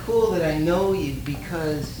really cool that I know you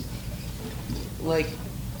because, like,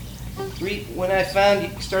 when I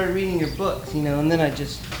started reading your books, and then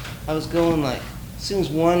I was going like, as soon as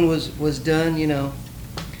one was done,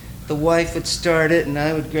 the wife would start it and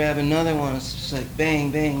I would grab another one. It's just like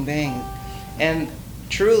bang, bang, bang. And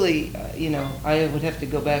truly, I would have to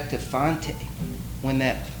go back to Fonte when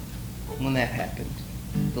that happened.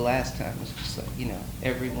 The last time it was just like,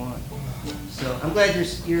 every one. So I'm glad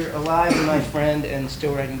you're alive and my friend and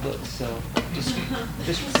still writing books. So just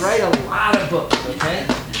write a lot of books, okay?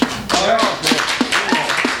 They're all good.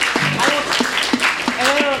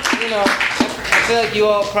 I feel like you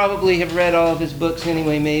all probably have read all of his books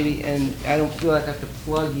anyway, maybe, and I don't feel like I have to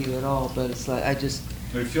plug you at all, but it's like it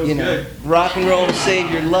feels good. Rock and Roll to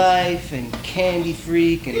Save Your Life and Candy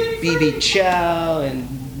Freak and BB Chow and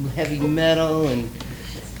heavy metal and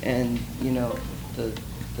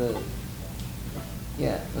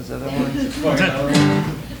those other ones.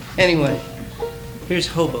 Anyway, here's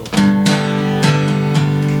Hobo.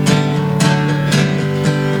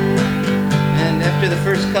 And after the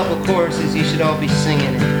first couple choruses, you should all be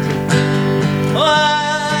singing it too. Oh,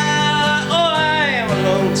 I am a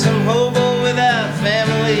lonesome hobo without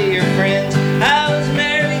family or friends. I was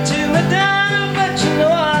married to Madonna, but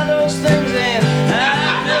all those things, and I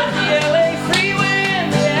built the LA freeway and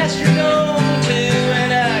the Astrodome too,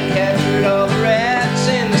 and I captured all the rats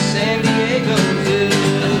in the San Diego Zoo.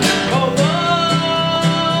 Hobo,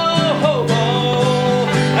 hobo,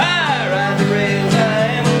 I ride the rails, I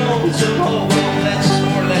am a lonesome hobo. That's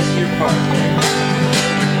more or less your part.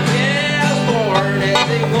 Yeah, I was born as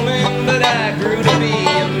a woman, but I grew to be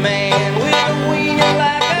a man.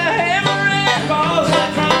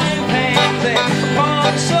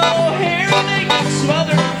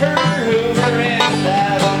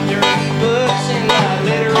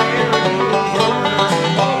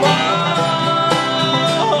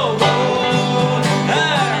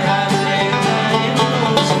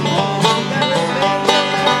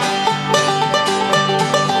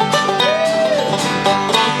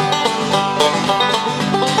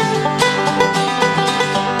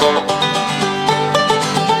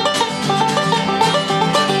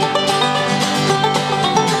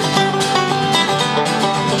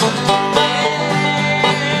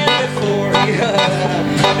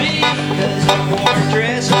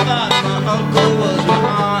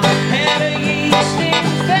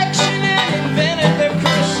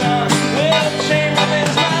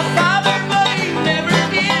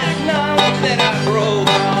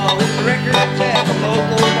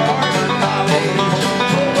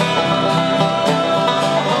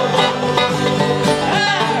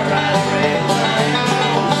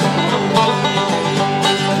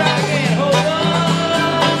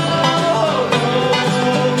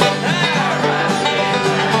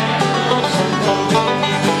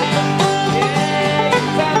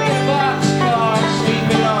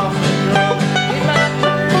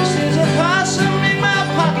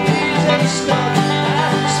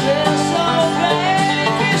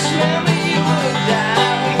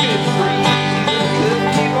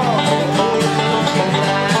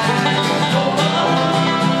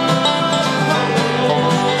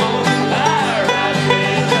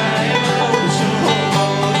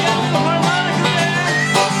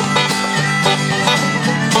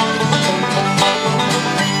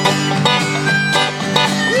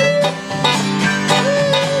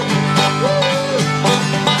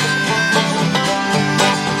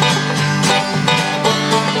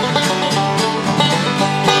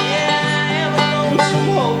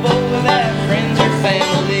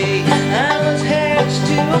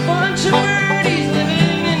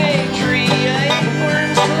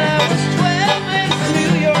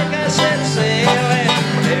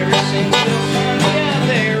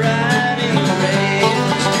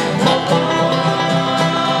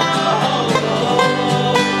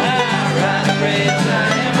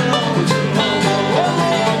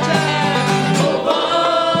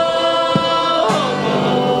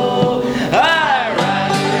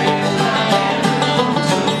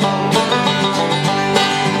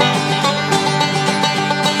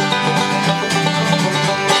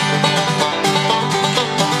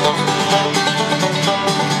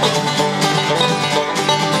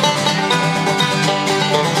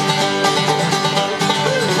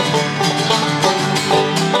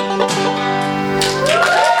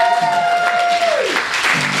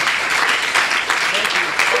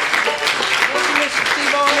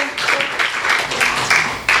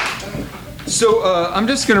 So I'm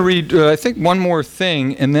just going to read, I think, one more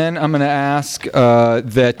thing, and then I'm going to ask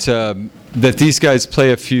that these guys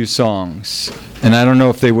play a few songs. And I don't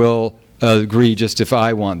know if they will agree just if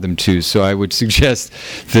I want them to. So I would suggest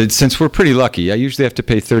that since we're pretty lucky, I usually have to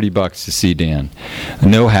pay $30 to see Dan.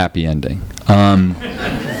 No happy ending.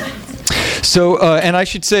 And I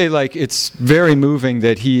should say, like, it's very moving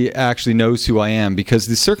that he actually knows who I am, because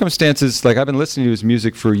the circumstances, like, I've been listening to his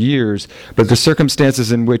music for years, but the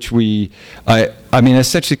circumstances in which I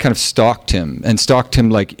essentially kind of stalked him,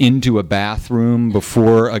 like, into a bathroom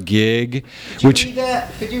before a gig. Could you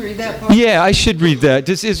read that part? Yeah, I should read that.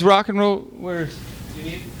 Is rock and roll, where? You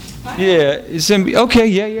need it? Okay,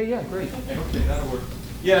 yeah, great. Okay, that'll work.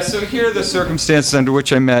 Yeah, so here are the circumstances under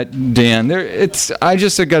which I met Dan. I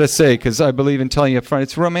just got to say, because I believe in telling you up front,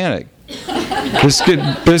 it's romantic. There's going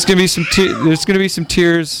to be some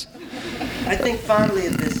tears. I think fondly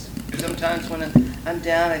of this. Sometimes when I'm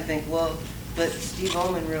down, I think, well, but Steve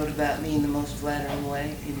Almond wrote about me in the most flattering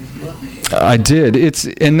way in his book. I did.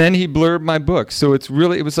 And then he blurbed my book, so it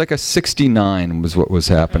was like a 69 was what was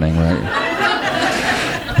happening, right?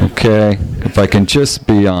 Okay, if I can just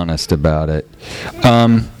be honest about it.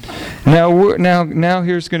 Now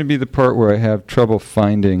here's going to be the part where I have trouble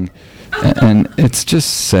finding, and it's just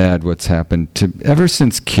sad what's happened ever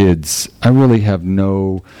since kids. I really have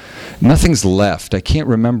nothing's left. I can't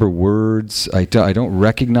remember words. I don't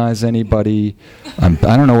recognize anybody. I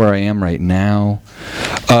don't know where I am right now.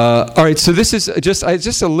 All right, so this is just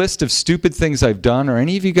a list of stupid things I've done. Are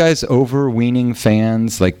any of you guys overweening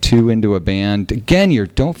fans, like too into a band? Again,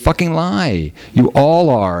 don't fucking lie. You all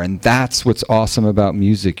are, and that's what's awesome about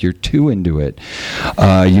music. You're too into it.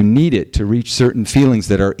 You need it to reach certain feelings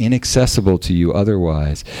that are inaccessible to you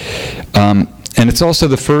otherwise. And it's also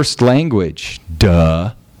the first language.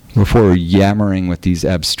 Duh. Before yammering with these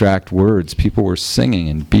abstract words, people were singing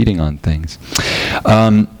and beating on things.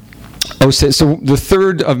 So the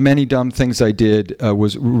third of many dumb things I did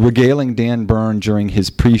was regaling Dan Bern during his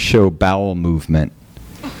pre-show bowel movement.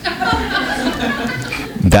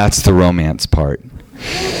 That's the romance part.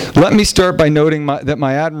 Let me start by noting that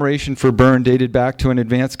my admiration for Bern dated back to an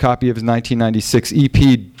advanced copy of his 1996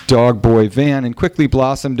 EP, Dog Boy Van, and quickly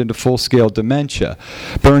blossomed into full-scale dementia.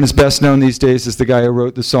 Bern is best known these days as the guy who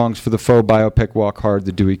wrote the songs for the faux biopic Walk Hard,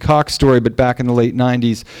 the Dewey Cox story, but back in the late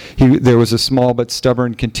 90s, there was a small but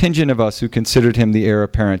stubborn contingent of us who considered him the heir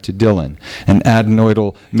apparent to Dylan, an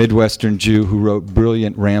adenoidal Midwestern Jew who wrote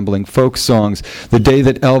brilliant, rambling folk songs. The day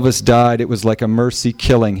that Elvis died, it was like a mercy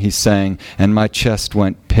killing, he sang, and my chest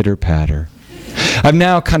went pitter-patter. I've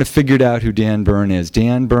now kind of figured out who Dan Bern is.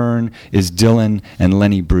 Dan Bern is Dylan and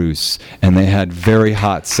Lenny Bruce, and they had very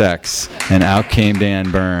hot sex, and out came Dan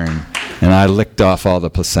Bern, and I licked off all the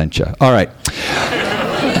placenta. All right.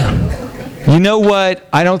 You know what?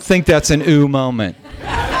 I don't think that's an ooh moment.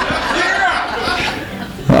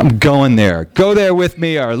 I'm going there. Go there with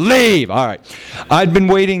me or leave. All right. I'd been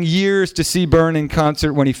waiting years to see Bern in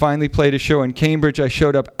concert. When he finally played a show in Cambridge, I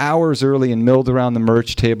showed up hours early and milled around the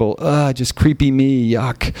merch table. Just creepy me.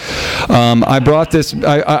 Yuck. I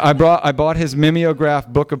bought his mimeograph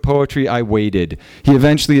book of poetry. I waited. He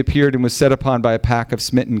eventually appeared and was set upon by a pack of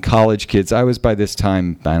smitten college kids. I was by this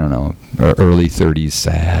time, I don't know, early 30s,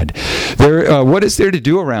 sad. What is there to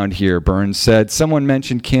do around here? Bern said. Someone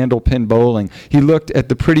mentioned candlepin bowling. He looked at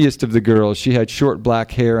the prettiest of the girls. She had short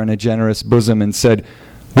black hair and a generous bosom and said,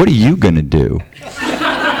 "What are you going to do?"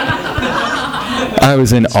 I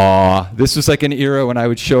was in awe. This was like an era when I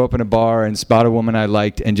would show up in a bar and spot a woman I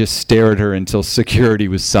liked and just stare at her until security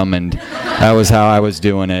was summoned. That was how I was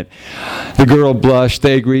doing it. The girl blushed.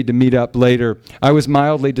 They agreed to meet up later. I was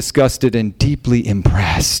mildly disgusted and deeply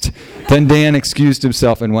impressed. Then Dan excused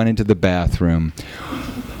himself and went into the bathroom.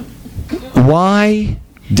 Why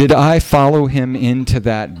did I follow him into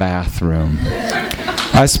that bathroom?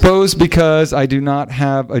 I suppose because I do not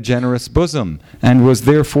have a generous bosom, and was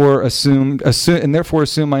therefore assumed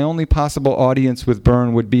my only possible audience with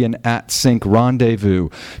Bern would be an at-sync rendezvous,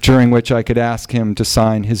 during which I could ask him to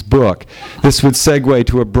sign his book. This would segue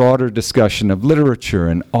to a broader discussion of literature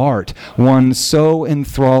and art, one so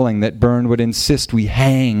enthralling that Bern would insist we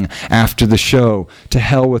hang after the show. To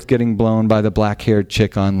hell with getting blown by the black-haired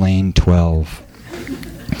chick on lane 12.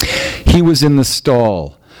 He was in the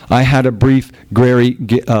stall. I had a brief Larry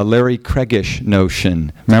Craigish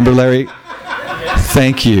notion. Remember Larry?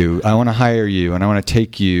 Thank you. I want to hire you, and I want to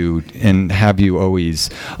take you and have you always.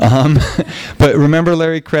 But remember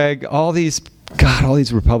Larry Craig? All these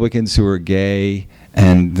Republicans who are gay,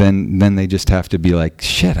 and then they just have to be like,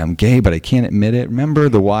 shit, I'm gay, but I can't admit it. Remember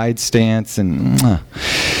the wide stance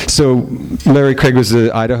So Larry Craig was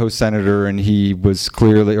the Idaho senator, and he was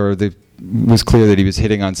clearly, or the was clear that he was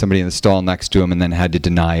hitting on somebody in the stall next to him and then had to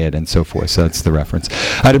deny it and so forth. So that's the reference.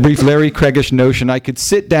 I had a brief Larry Craigish notion I could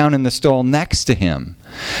sit down in the stall next to him,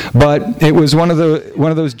 but it was one of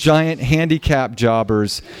those giant handicap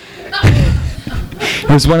jobbers. It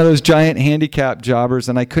was one of those giant handicap jobbers,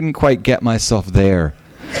 and I couldn't quite get myself there.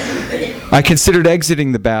 I considered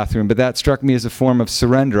exiting the bathroom, but that struck me as a form of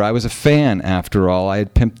surrender. I was a fan, after all. I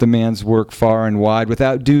had pimped the man's work far and wide.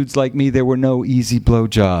 Without dudes like me, there were no easy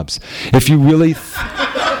blowjobs. If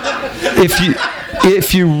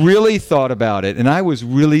you really thought about it, and I was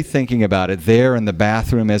really thinking about it there in the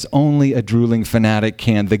bathroom as only a drooling fanatic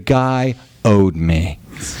can, the guy owed me.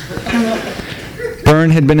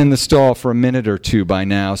 Bern had been in the stall for a minute or two by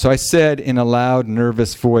now, so I said in a loud,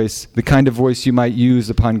 nervous voice, the kind of voice you might use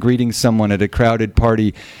upon greeting someone at a crowded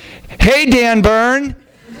party, "Hey, Dan Bern!"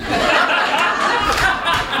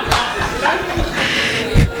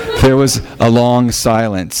 There was a long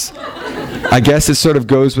silence. I guess it sort of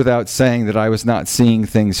goes without saying that I was not seeing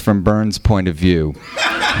things from Bern's point of view.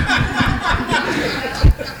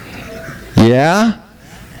 Yeah?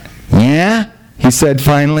 Yeah? He said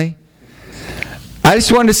finally. I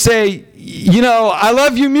just wanted to say, I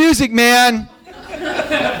love your music, man.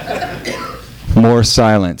 More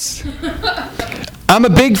silence. I'm a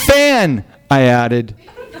big fan, I added.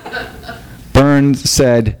 Bern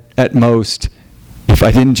said, at most, if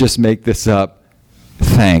I didn't just make this up,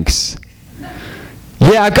 thanks.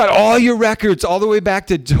 Yeah, I've got all your records, all the way back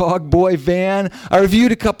to Dog Boy Van. I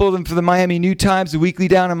reviewed a couple of them for the Miami New Times, the weekly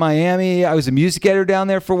down in Miami. I was a music editor down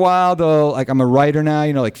there for a while, though I'm a writer now,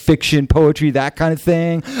 like fiction, poetry, that kind of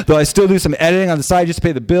thing. Though I still do some editing on the side just to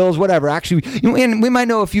pay the bills, whatever. Actually, we might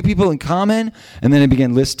know a few people in common. And then I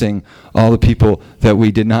began listing all the people that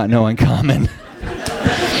we did not know in common.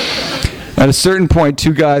 At a certain point,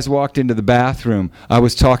 two guys walked into the bathroom. I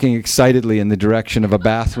was talking excitedly in the direction of a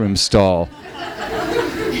bathroom stall.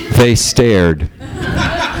 They stared.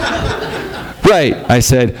 Right, I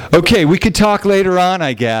said, okay, we could talk later on,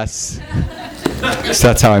 I guess. So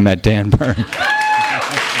that's how I met Dan Bern.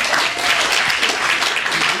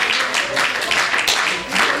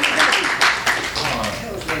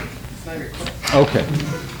 Okay.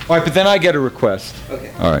 All right, but then I get a request.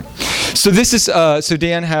 Okay. All right. So this is, so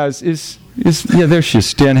Dan has, yeah, there she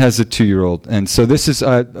is. Dan has a 2-year-old. And so this is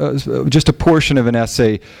just a portion of an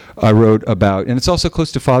essay I wrote about, and it's also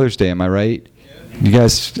close to Father's Day, am I right? You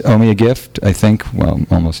guys owe me a gift, I think. Well,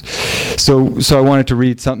 almost. So I wanted to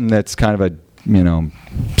read something that's kind of a,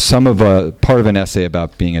 part of an essay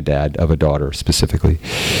about being a dad of a daughter, specifically.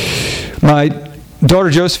 My daughter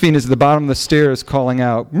Josephine is at the bottom of the stairs calling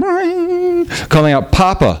out,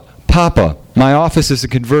 Papa, Papa. My office is a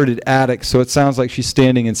converted attic, so it sounds like she's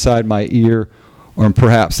standing inside my ear, or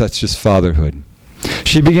perhaps that's just fatherhood.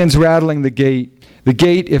 She begins rattling the gate. The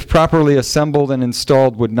gate, if properly assembled and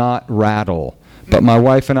installed, would not rattle. But my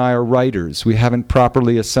wife and I are writers. We haven't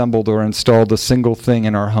properly assembled or installed a single thing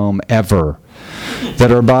in our home ever.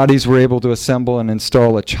 That our bodies were able to assemble and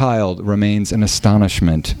install a child remains an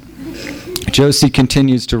astonishment. Josie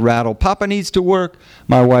continues to rattle. Papa needs to work,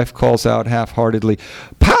 my wife calls out half-heartedly.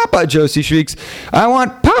 Papa, Josie shrieks. I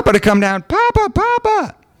want Papa to come down. Papa,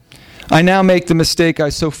 Papa. I now make the mistake I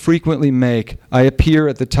so frequently make. I appear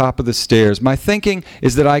at the top of the stairs. My thinking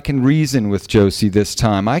is that I can reason with Josie this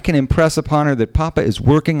time. I can impress upon her that Papa is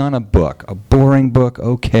working on a book. A boring book,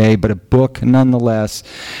 okay, but a book nonetheless.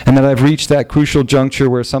 And that I've reached that crucial juncture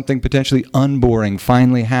where something potentially unboring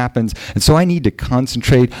finally happens. And so I need to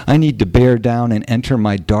concentrate. I need to bear down and enter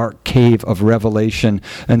my dark cave of revelation.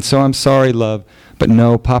 And so I'm sorry, love. But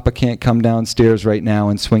no, Papa can't come downstairs right now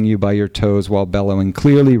and swing you by your toes while bellowing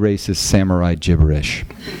clearly racist samurai gibberish.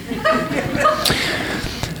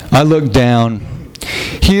 I look down.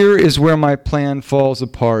 Here is where my plan falls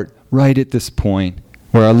apart, right at this point,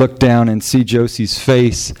 where I look down and see Josie's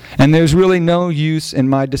face, and there's really no use in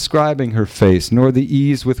my describing her face, nor the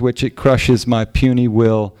ease with which it crushes my puny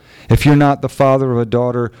will. If you're not the father of a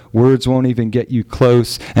daughter, words won't even get you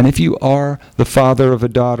close. And if you are the father of a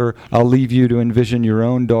daughter, I'll leave you to envision your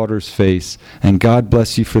own daughter's face. And God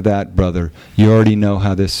bless you for that, brother. You already know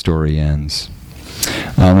how this story ends.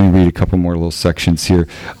 Let me read a couple more little sections here.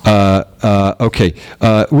 Okay.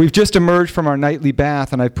 We've just emerged from our nightly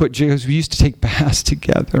bath, and I put Josie. We used to take baths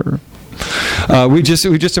together. We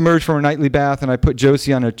just emerged from our nightly bath, and I put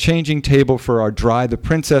Josie on a changing table for our dry the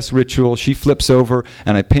princess ritual. She flips over,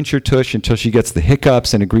 and I pinch her tush until she gets the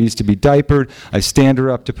hiccups and agrees to be diapered. I stand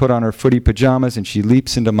her up to put on her footy pajamas, and she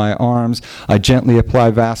leaps into my arms. I gently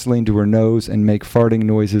apply Vaseline to her nose and make farting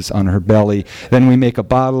noises on her belly. Then we make a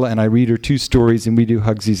bottle, and I read her 2 stories, and we do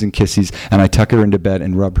hugsies and kissies, and I tuck her into bed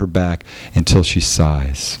and rub her back until she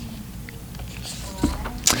sighs.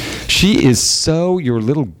 She is so your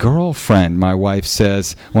little girlfriend, my wife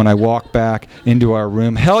says when I walk back into our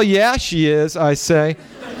room. Hell yeah, she is, I say.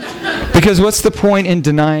 Because what's the point in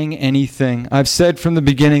denying anything? I've said from the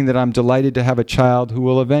beginning that I'm delighted to have a child who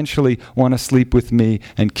will eventually want to sleep with me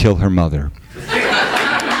and kill her mother.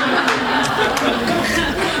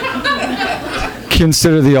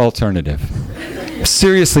 Consider the alternative.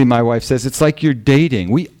 Seriously, my wife says, it's like you're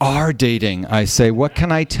dating. We are dating, I say. What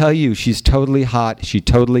can I tell you? She's totally hot. She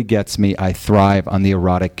totally gets me. I thrive on the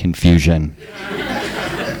erotic confusion.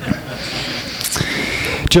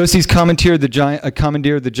 Josie's commandeered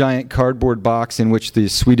the giant cardboard box in which the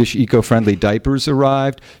Swedish eco-friendly diapers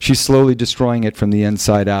arrived. She's slowly destroying it from the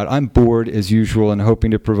inside out. I'm bored, as usual, and hoping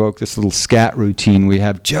to provoke this little scat routine we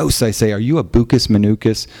have. Jose, I say, are you a bucus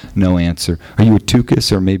manucus? No answer. Are you a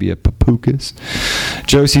tucus or maybe a papucus?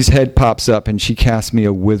 Josie's head pops up, and she casts me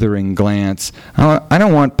a withering glance. I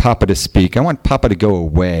don't want Papa to speak. I want Papa to go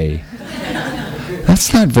away.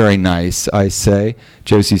 That's not very nice, I say.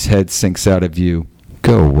 Josie's head sinks out of view.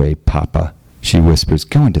 Go away, Papa, she whispers.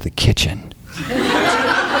 Go into the kitchen.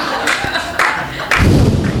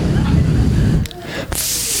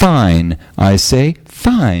 Fine, I say.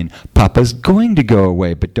 Fine. Papa's going to go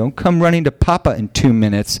away, but don't come running to Papa in 2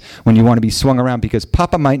 minutes when you want to be swung around because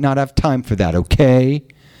Papa might not have time for that, okay?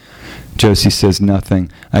 Josie says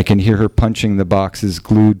nothing. I can hear her punching the box's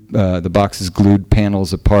glued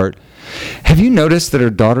panels apart. Have you noticed that her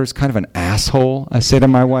daughter's kind of an asshole? I say to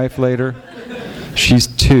my wife later. She's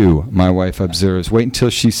 2, my wife observes. Wait until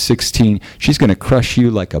she's 16. She's going to crush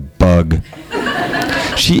you like a bug.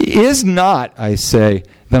 She is not, I say.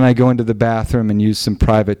 Then I go into the bathroom and use some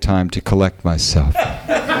private time to collect myself.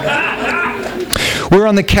 We're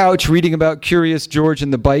on the couch reading about Curious George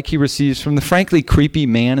and the bike he receives from the frankly creepy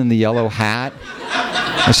man in the yellow hat.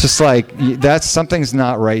 It's just like, something's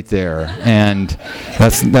not right there, and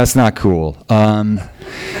that's not cool. On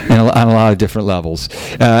a lot of different levels.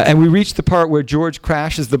 And we reach the part where George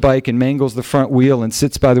crashes the bike and mangles the front wheel and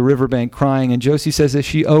sits by the riverbank crying, and Josie says, as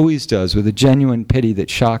she always does, with a genuine pity that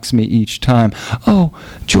shocks me each time, "Oh,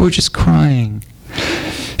 George is crying."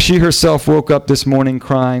 She herself woke up this morning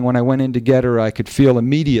crying. When I went in to get her, I could feel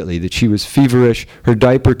immediately that she was feverish. Her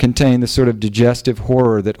diaper contained the sort of digestive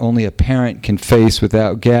horror that only a parent can face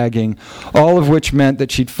without gagging, all of which meant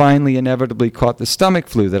that she'd finally inevitably caught the stomach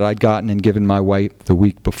flu that I'd gotten and given my wife the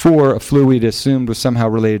week before, a flu we'd assumed was somehow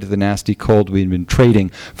related to the nasty cold we'd been trading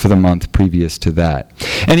for the month previous to that.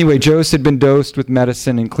 Anyway, Jose had been dosed with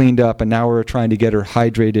medicine and cleaned up, and now we're trying to get her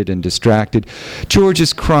hydrated and distracted. George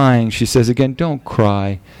is crying, she says again. Don't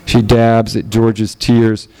cry. She dabs at George's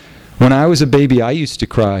tears. When I was a baby, I used to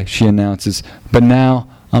cry, she announces, but now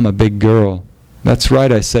I'm a big girl. That's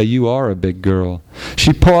right, I say, you are a big girl.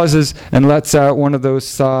 She pauses and lets out one of those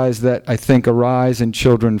sighs that I think arise in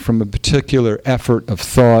children from a particular effort of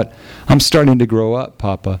thought. I'm starting to grow up,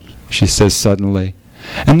 Papa, she says suddenly.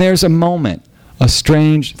 And there's a moment, a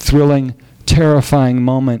strange, thrilling, terrifying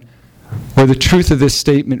moment, where the truth of this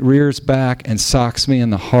statement rears back and socks me in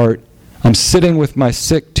the heart. I'm sitting with my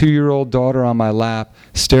sick 2-year-old daughter on my lap,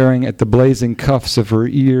 staring at the blazing cuffs of her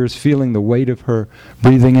ears, feeling the weight of her,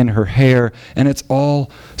 breathing in her hair, and it's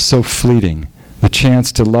all so fleeting. The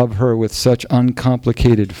chance to love her with such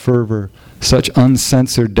uncomplicated fervor, such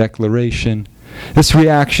uncensored declaration. This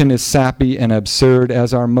reaction is sappy and absurd,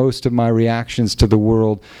 as are most of my reactions to the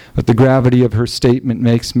world, but the gravity of her statement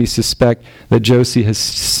makes me suspect that Josie has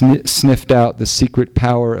sniffed out the secret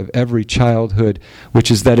power of every childhood, which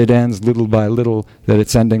is that it ends little by little, that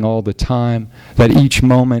it's ending all the time, that each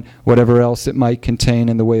moment, whatever else it might contain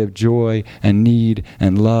in the way of joy and need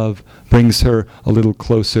and love, brings her a little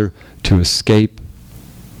closer to escape.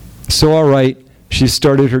 So all right, she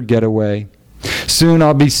started her getaway. Soon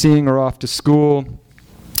I'll be seeing her off to school,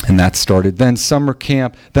 and that started. Then summer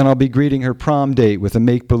camp, then I'll be greeting her prom date with a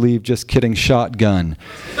make-believe, just kidding shotgun.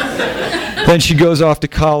 Then she goes off to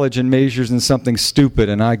college and majors in something stupid,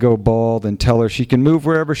 and I go bald and tell her she can move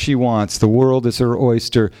wherever she wants. The world is her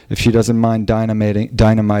oyster if she doesn't mind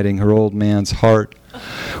dynamiting her old man's heart.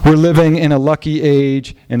 We're living in a lucky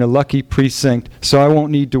age, in a lucky precinct, so I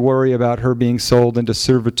won't need to worry about her being sold into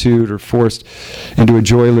servitude or forced into a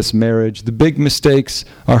joyless marriage. The big mistakes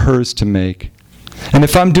are hers to make. And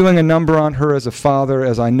if I'm doing a number on her as a father,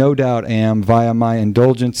 as I no doubt am, via my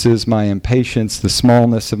indulgences, my impatience, the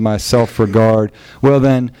smallness of my self-regard, well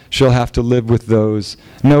then, she'll have to live with those.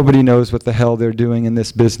 Nobody knows what the hell they're doing in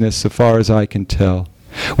this business, so far as I can tell.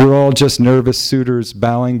 We're all just nervous suitors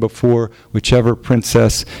bowing before whichever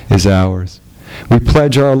princess is ours. We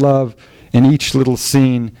pledge our love in each little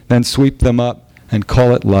scene, then sweep them up and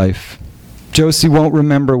call it life. Josie won't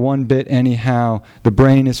remember one bit anyhow. The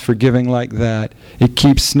brain is forgiving like that. It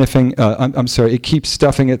keeps it keeps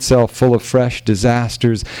stuffing itself full of fresh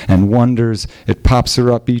disasters and wonders. It pops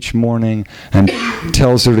her up each morning and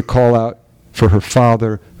tells her to call out for her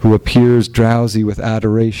father, who appears drowsy with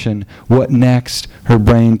adoration. What next? Her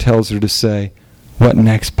brain tells her to say, "What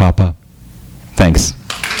next, Papa?" Thanks.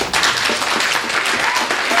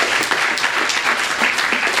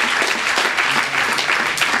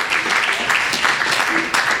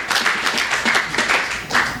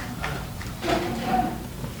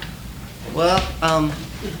 Well,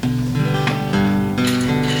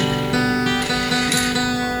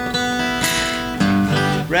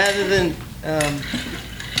 rather than,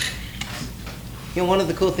 one of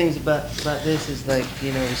the cool things about this is, like,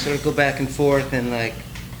 we sort of go back and forth, and, like,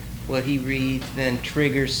 what he reads then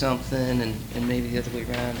triggers something, and maybe the other way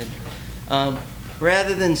around. And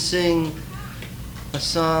rather than sing a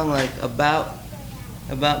song, like, about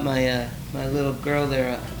my my little girl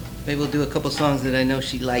there, maybe we'll do a couple songs that I know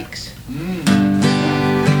she likes.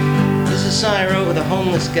 This is a song I wrote with a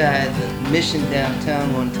homeless guy at the mission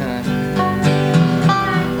downtown one time.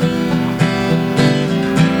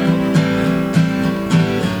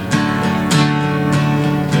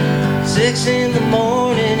 6 in the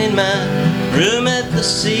morning in my room at the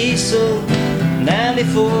Cecil,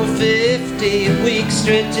 94.50 a week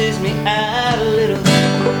stretches me out a little.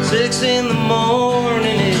 6 in the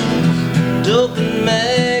morning is dope and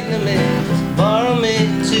Magnum is borrow me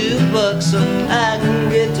 $2 so I can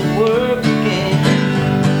get to work again.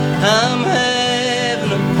 I'm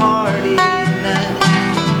having a party tonight.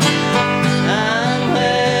 I'm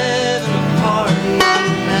having a party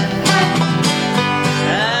tonight.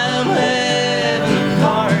 I'm having a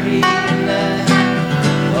party tonight.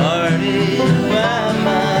 Party by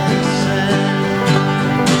myself.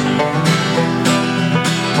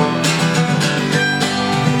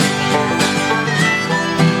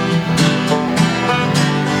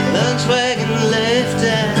 Lunch wagon left, I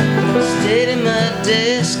stayed at my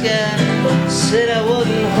desk. I said I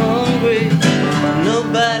wasn't hungry.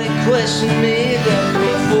 Nobody questioned me. Got me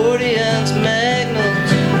 40-ounce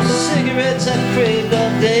Magnums, cigarettes I craved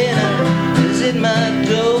all day, and I visit my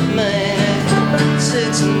dope man at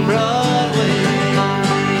 6 and Broadway.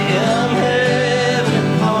 I'm having a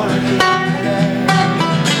party tonight.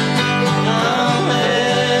 I'm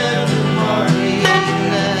having a party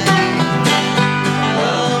tonight.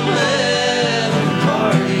 I'm having a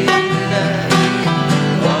party tonight.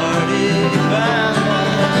 Party by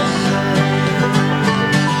myself.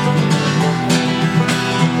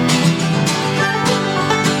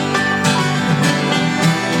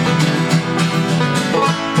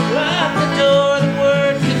 Lock the door, the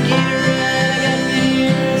word could get around. I got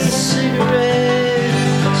beer and cigarettes.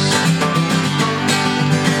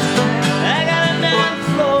 I got a 9th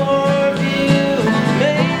floor view of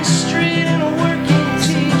Main Street and a working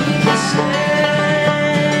TV set.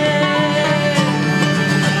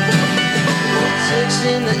 6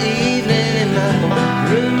 in the evening in my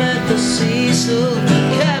room at the Cecil.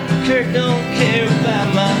 Captain Kirk don't care about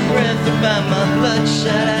my breath or about my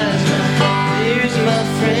bloodshot eyes. My beer's my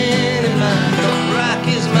friend and my rock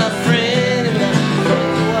is my friend, and I know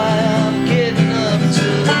why I'm getting up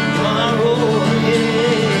till tomorrow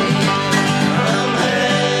again. I'm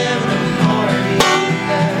having a party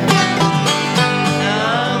tonight.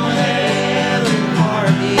 I'm having a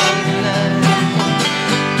party tonight.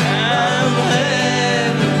 I'm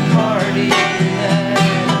having a party tonight.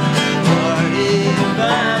 Party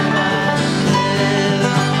by myself.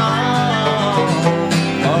 Oh,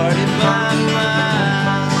 party by myself.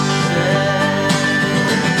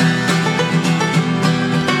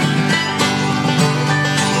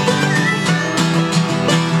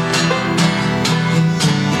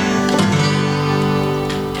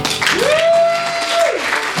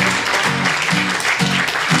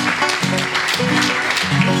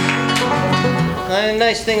 The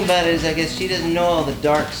nice thing about it is, I guess she doesn't know all the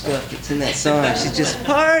dark stuff that's in that song. She's just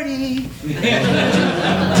party.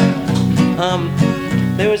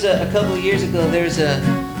 There was a couple of years ago, there was a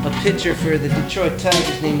pitcher for the Detroit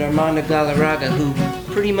Tigers named Armando Galarraga, who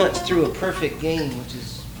pretty much threw a perfect game, which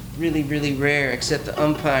is really, really rare, except the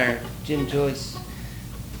umpire, Jim Joyce,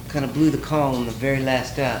 kind of blew the call on the very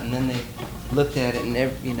last out, and then they looked at it, and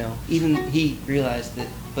even he realized that,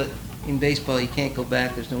 but in baseball you can't go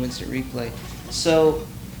back, there's no instant replay. So,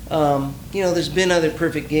 there's been other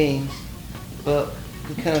perfect games, but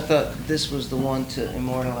we kind of thought this was the one to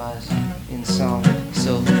immortalize in song.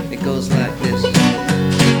 So it goes like this.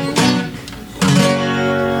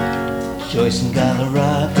 Joyce and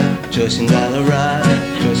Galarraga, Joyce and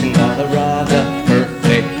Galarraga, Joyce and Galarraga,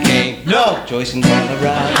 perfect game. No! Joyce in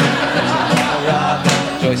Colorado,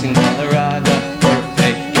 Joyce in Colorado,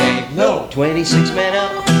 perfect game. No! 26 men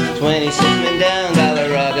up, 26 men down,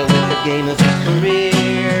 Colorado with the game of his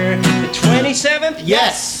career. The 27th?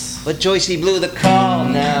 Yes! But Joycey blew the call.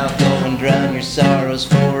 Now go and drown your sorrows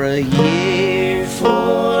for a year.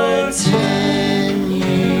 For 10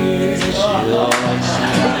 years.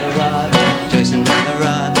 Joyce in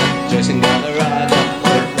Colorado, Joyce in Colorado,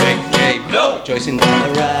 perfect game. No! Joyce in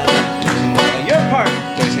Colorado, Joyce in Colorado, your part.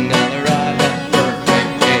 Joyce in Colorado,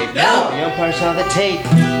 perfect game. No! The umpire saw the tape,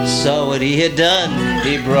 saw what he had done.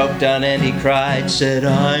 He broke down and he cried, said,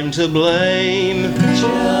 I'm to blame.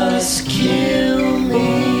 Just kill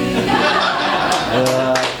me.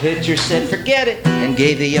 Pitcher said, forget it, and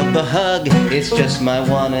gave the ump a hug. It's just my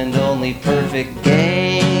one and only perfect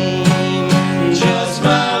game. Just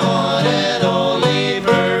my one and only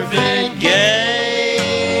perfect game.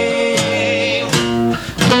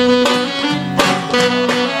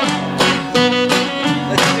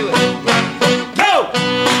 Let's do it. Go!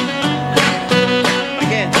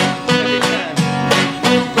 Again, every time.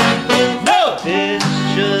 No! This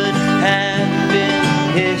should have been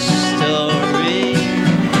history.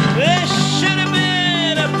 This should have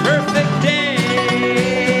been a perfect day.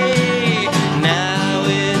 Now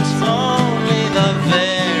it's only the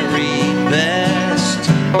very best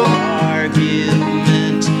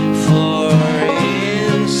argument for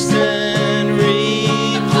instant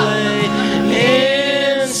replay.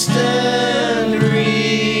 Instant replay.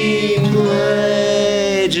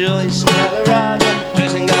 Joyce in Colorado,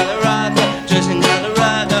 Joyce in Colorado, Joyce in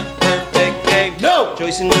Colorado, perfect game. No!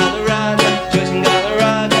 Joyce in Colorado, Joyce in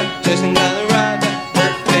Colorado, Joyce in Colorado,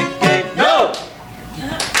 perfect game. No!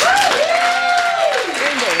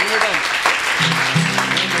 Rainbow, and we're done.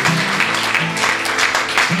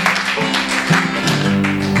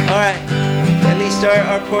 All right, at least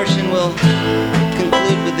our portion will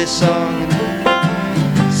conclude with this song.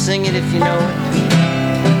 Sing it if you know it.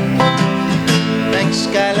 Thanks,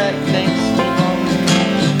 Skylight. Thanks, Team Almond.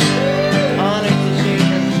 Honored to share them.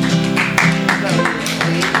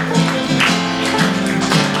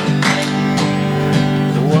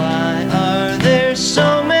 Why are there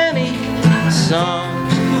so many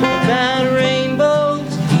songs about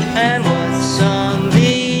rainbows? And what's on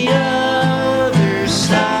the other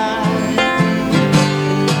side?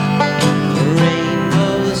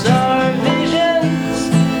 Rainbows are visions,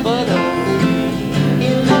 but only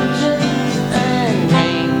illusions. And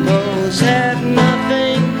rainbows have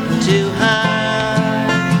nothing to hide.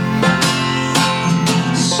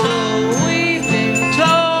 So we've been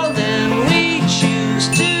told and we choose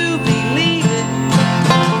to believe it.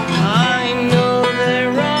 I know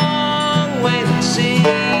they're wrong, wait and see.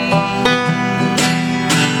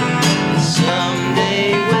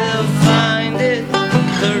 Someday we'll find it,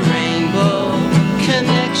 the rainbow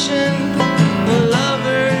connection.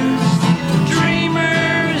 Lovers,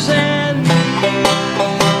 dreamers, and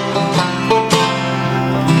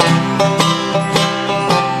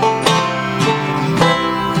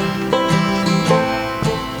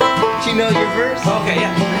do you know your verse? Okay,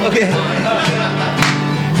 yeah. Okay.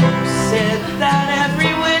 Said that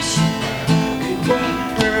every wish could be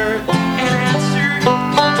heard and answered.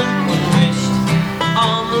 Wished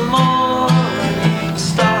on the morning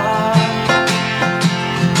star.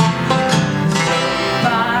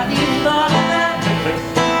 Somebody thought of that.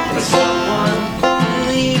 Someone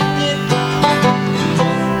believed it.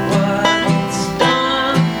 What's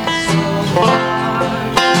done so far?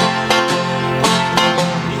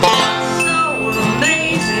 So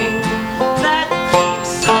amazing that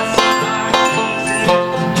keeps us stargazing.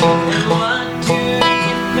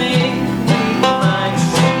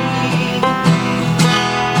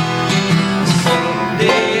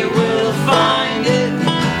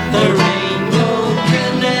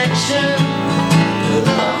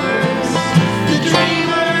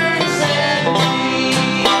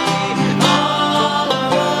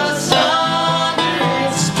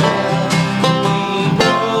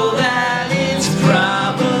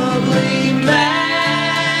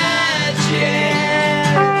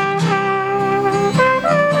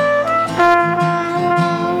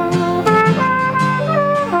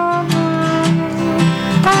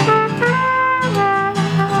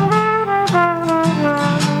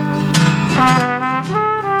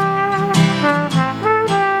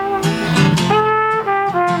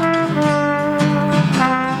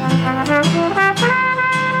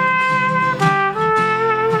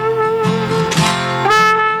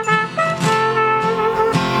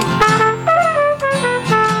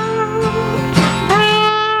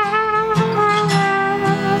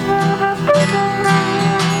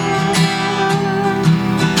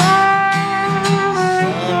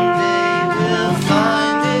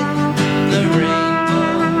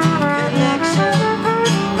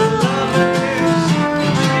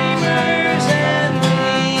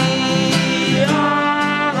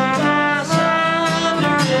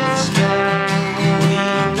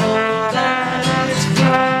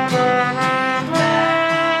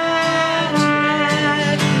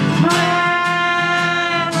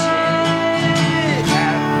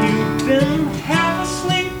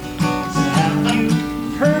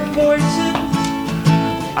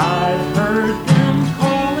 I've heard them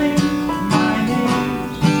calling my name.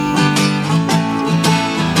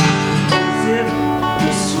 Is it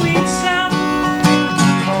the sweet sound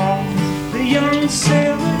of the young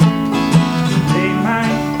sailor? They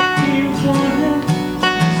might be wanting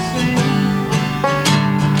to sing.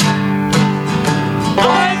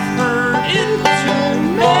 I've heard it too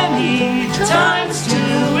many times to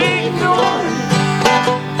ignore it.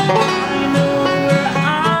 I know where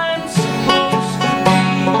I'm supposed to be.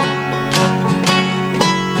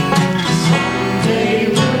 Someday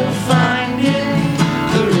we'll find it,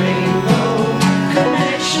 the rainbow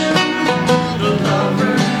connection, the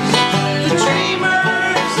lovers, the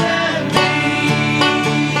dreamers, and me.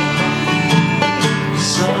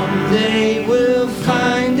 Someday we'll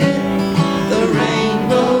find it, the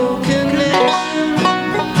rainbow connection,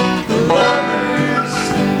 the lovers,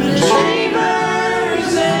 the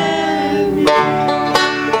dreamers, and me.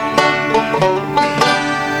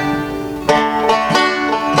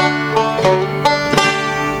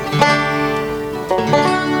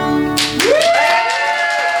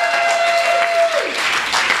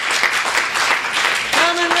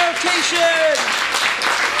 I'm in rotation.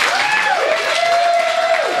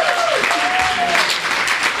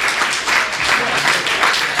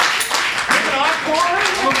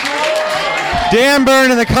 Dan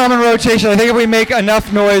Bern in the common rotation. I think if we make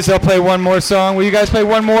enough noise, they'll play one more song. Will you guys play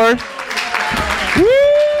one more? Woo!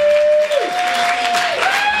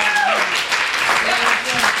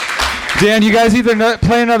 Dan, you guys either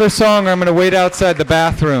play another song or I'm going to wait outside the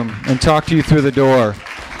bathroom and talk to you through the door.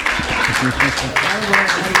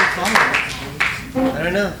 I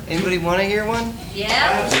don't know. Anybody want to hear one?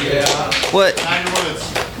 Yeah. What? 9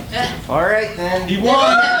 words. All right then. He won.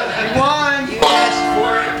 He won. You asked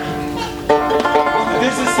for it.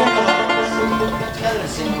 This is single. I'm gonna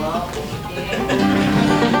sing along.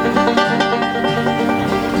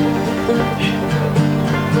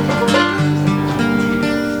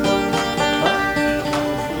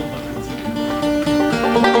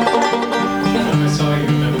 I saw you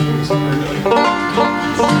in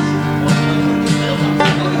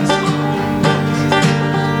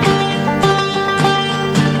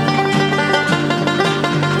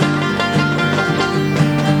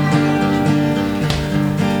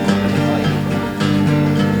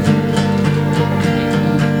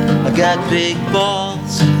I got big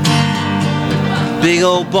balls, big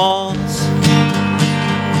old balls,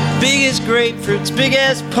 big as grapefruits, big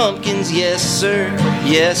as pumpkins, yes sir,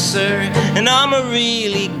 yes sir. And I'm a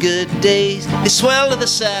really good days, they swell to the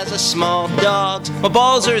size of small dogs. My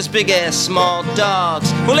balls are as big as small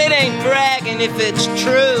dogs. Well, it ain't bragging if it's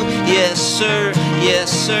true, yes sir, yes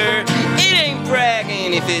sir. It ain't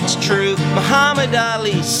bragging if it's true. Muhammad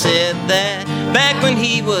Ali said that back when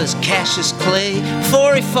he was Cassius Clay,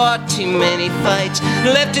 before he fought too many fights,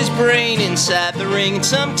 left his brain inside the ring. And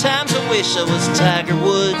sometimes I wish I was Tiger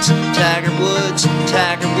Woods, Tiger Woods,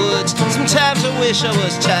 Tiger Woods. Sometimes I wish I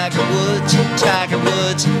was Tiger Woods, Tiger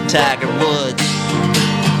Woods, Tiger Woods.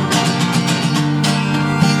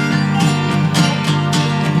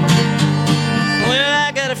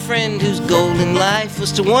 A friend whose goal in life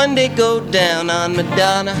was to one day go down on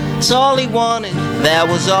Madonna. It's all he wanted, that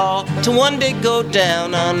was all, to one day go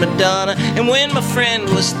down on Madonna. And when my friend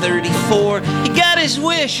was 34, he got his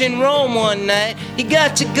wish in Rome one night. He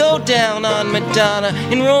got to go down on Madonna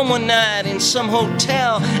in Rome one night in some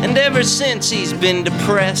hotel. And ever since he's been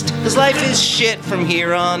depressed, 'cause life is shit from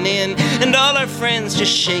here on in. And all our friends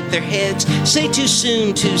just shake their heads, say too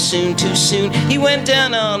soon, too soon, too soon. He went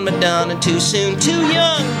down on Madonna too soon, too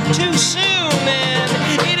young, too soon. And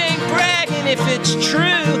it ain't bragging if it's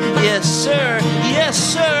true, yes sir, yes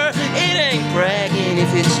sir. It ain't bragging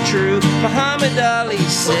if it's true. Muhammad Ali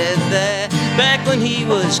said that back when he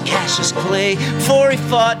was Cassius Clay, before he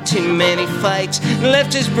fought too many fights,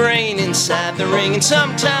 left his brain inside the ring. And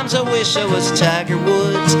sometimes I wish I was Tiger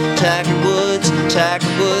Woods, Tiger Woods,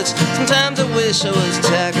 Tiger Woods. Sometimes I wish I was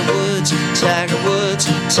Tiger Woods, Tiger Woods,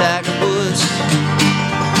 Tiger Woods.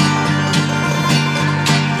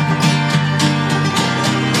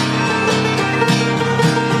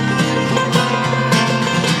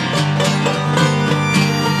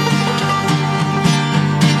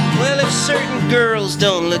 Certain girls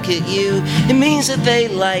don't look at you, it means that they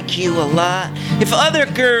like you a lot. If other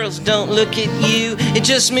girls don't look at you, it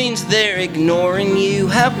just means they're ignoring you.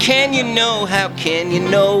 How can you know, how can you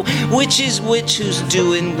know which is which, who's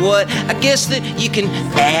doing what? I guess that you can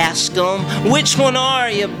ask them, which one are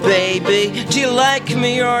you, baby? Do you like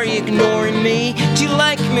me or are you ignoring me? Do you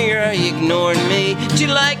like me or are you ignoring me? Do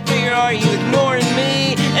you like me or are you ignoring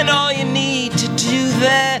me? And all you need to do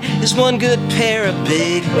that is one good pair of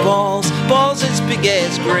big balls. Balls as big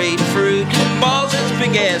as grapefruit, balls as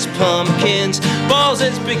big as pumpkins, balls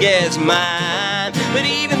as big as mine. But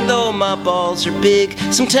even though my balls are big,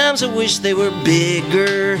 sometimes I wish they were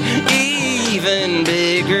bigger, even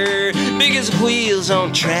bigger. Big as wheels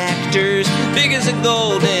on tractors, big as the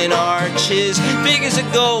golden arches, big as a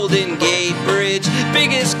golden gate bridge,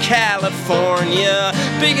 big as California,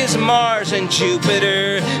 big as Mars and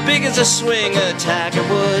Jupiter, big as a swing of Tiger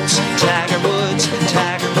Woods, Tiger Woods,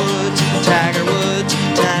 Tiger Woods, Tiger Woods,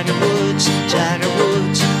 Tiger Woods, Tiger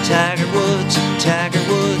Woods, Tiger Woods, Tiger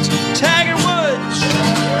Woods, Tiger Woods.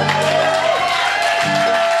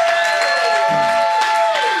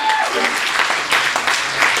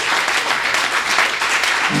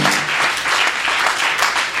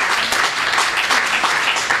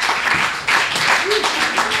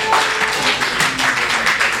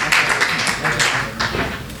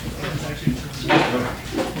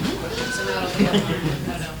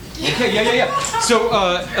 Okay, yeah. So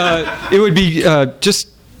it would be just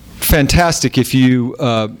fantastic if you're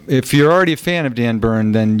already a fan of Dan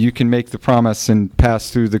Bern, then you can make the promise and pass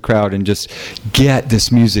through the crowd and just get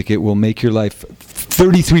this music. It will make your life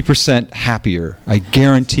 33% happier. I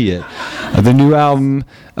guarantee it. The new album,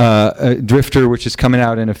 Drifter, which is coming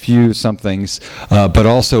out in a few somethings, but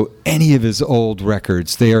also any of his old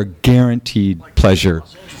records, they are guaranteed pleasure.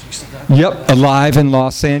 Yep, Alive in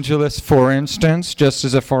Los Angeles, for instance, just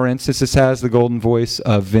as a for instance, this has the golden voice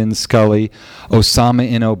of Vin Scully, Osama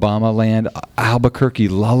in Obama Land, Albuquerque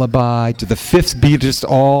Lullaby, to the Fifth Beat, just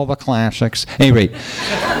all the classics. Anyway,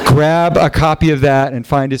 grab a copy of that and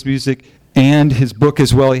find his music and his book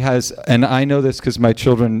as well. He has, and I know this because my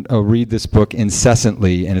children read this book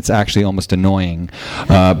incessantly, and it's actually almost annoying.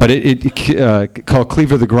 But it called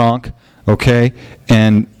Cleaver the Gronk, okay?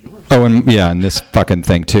 And and this fucking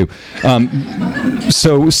thing too.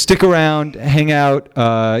 So stick around, hang out,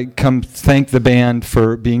 come thank the band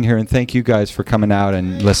for being here, and thank you guys for coming out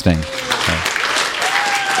and listening.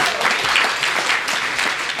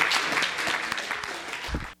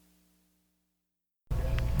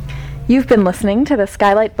 You've been listening to the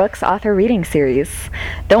Skylight Books author reading series.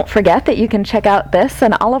 Don't forget that you can check out this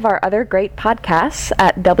and all of our other great podcasts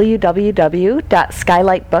at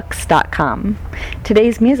www.skylightbooks.com.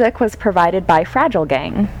 Today's music was provided by Fragile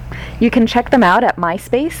Gang. You can check them out at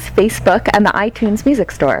MySpace, Facebook, and the iTunes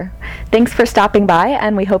Music Store. Thanks for stopping by,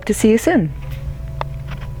 and we hope to see you soon.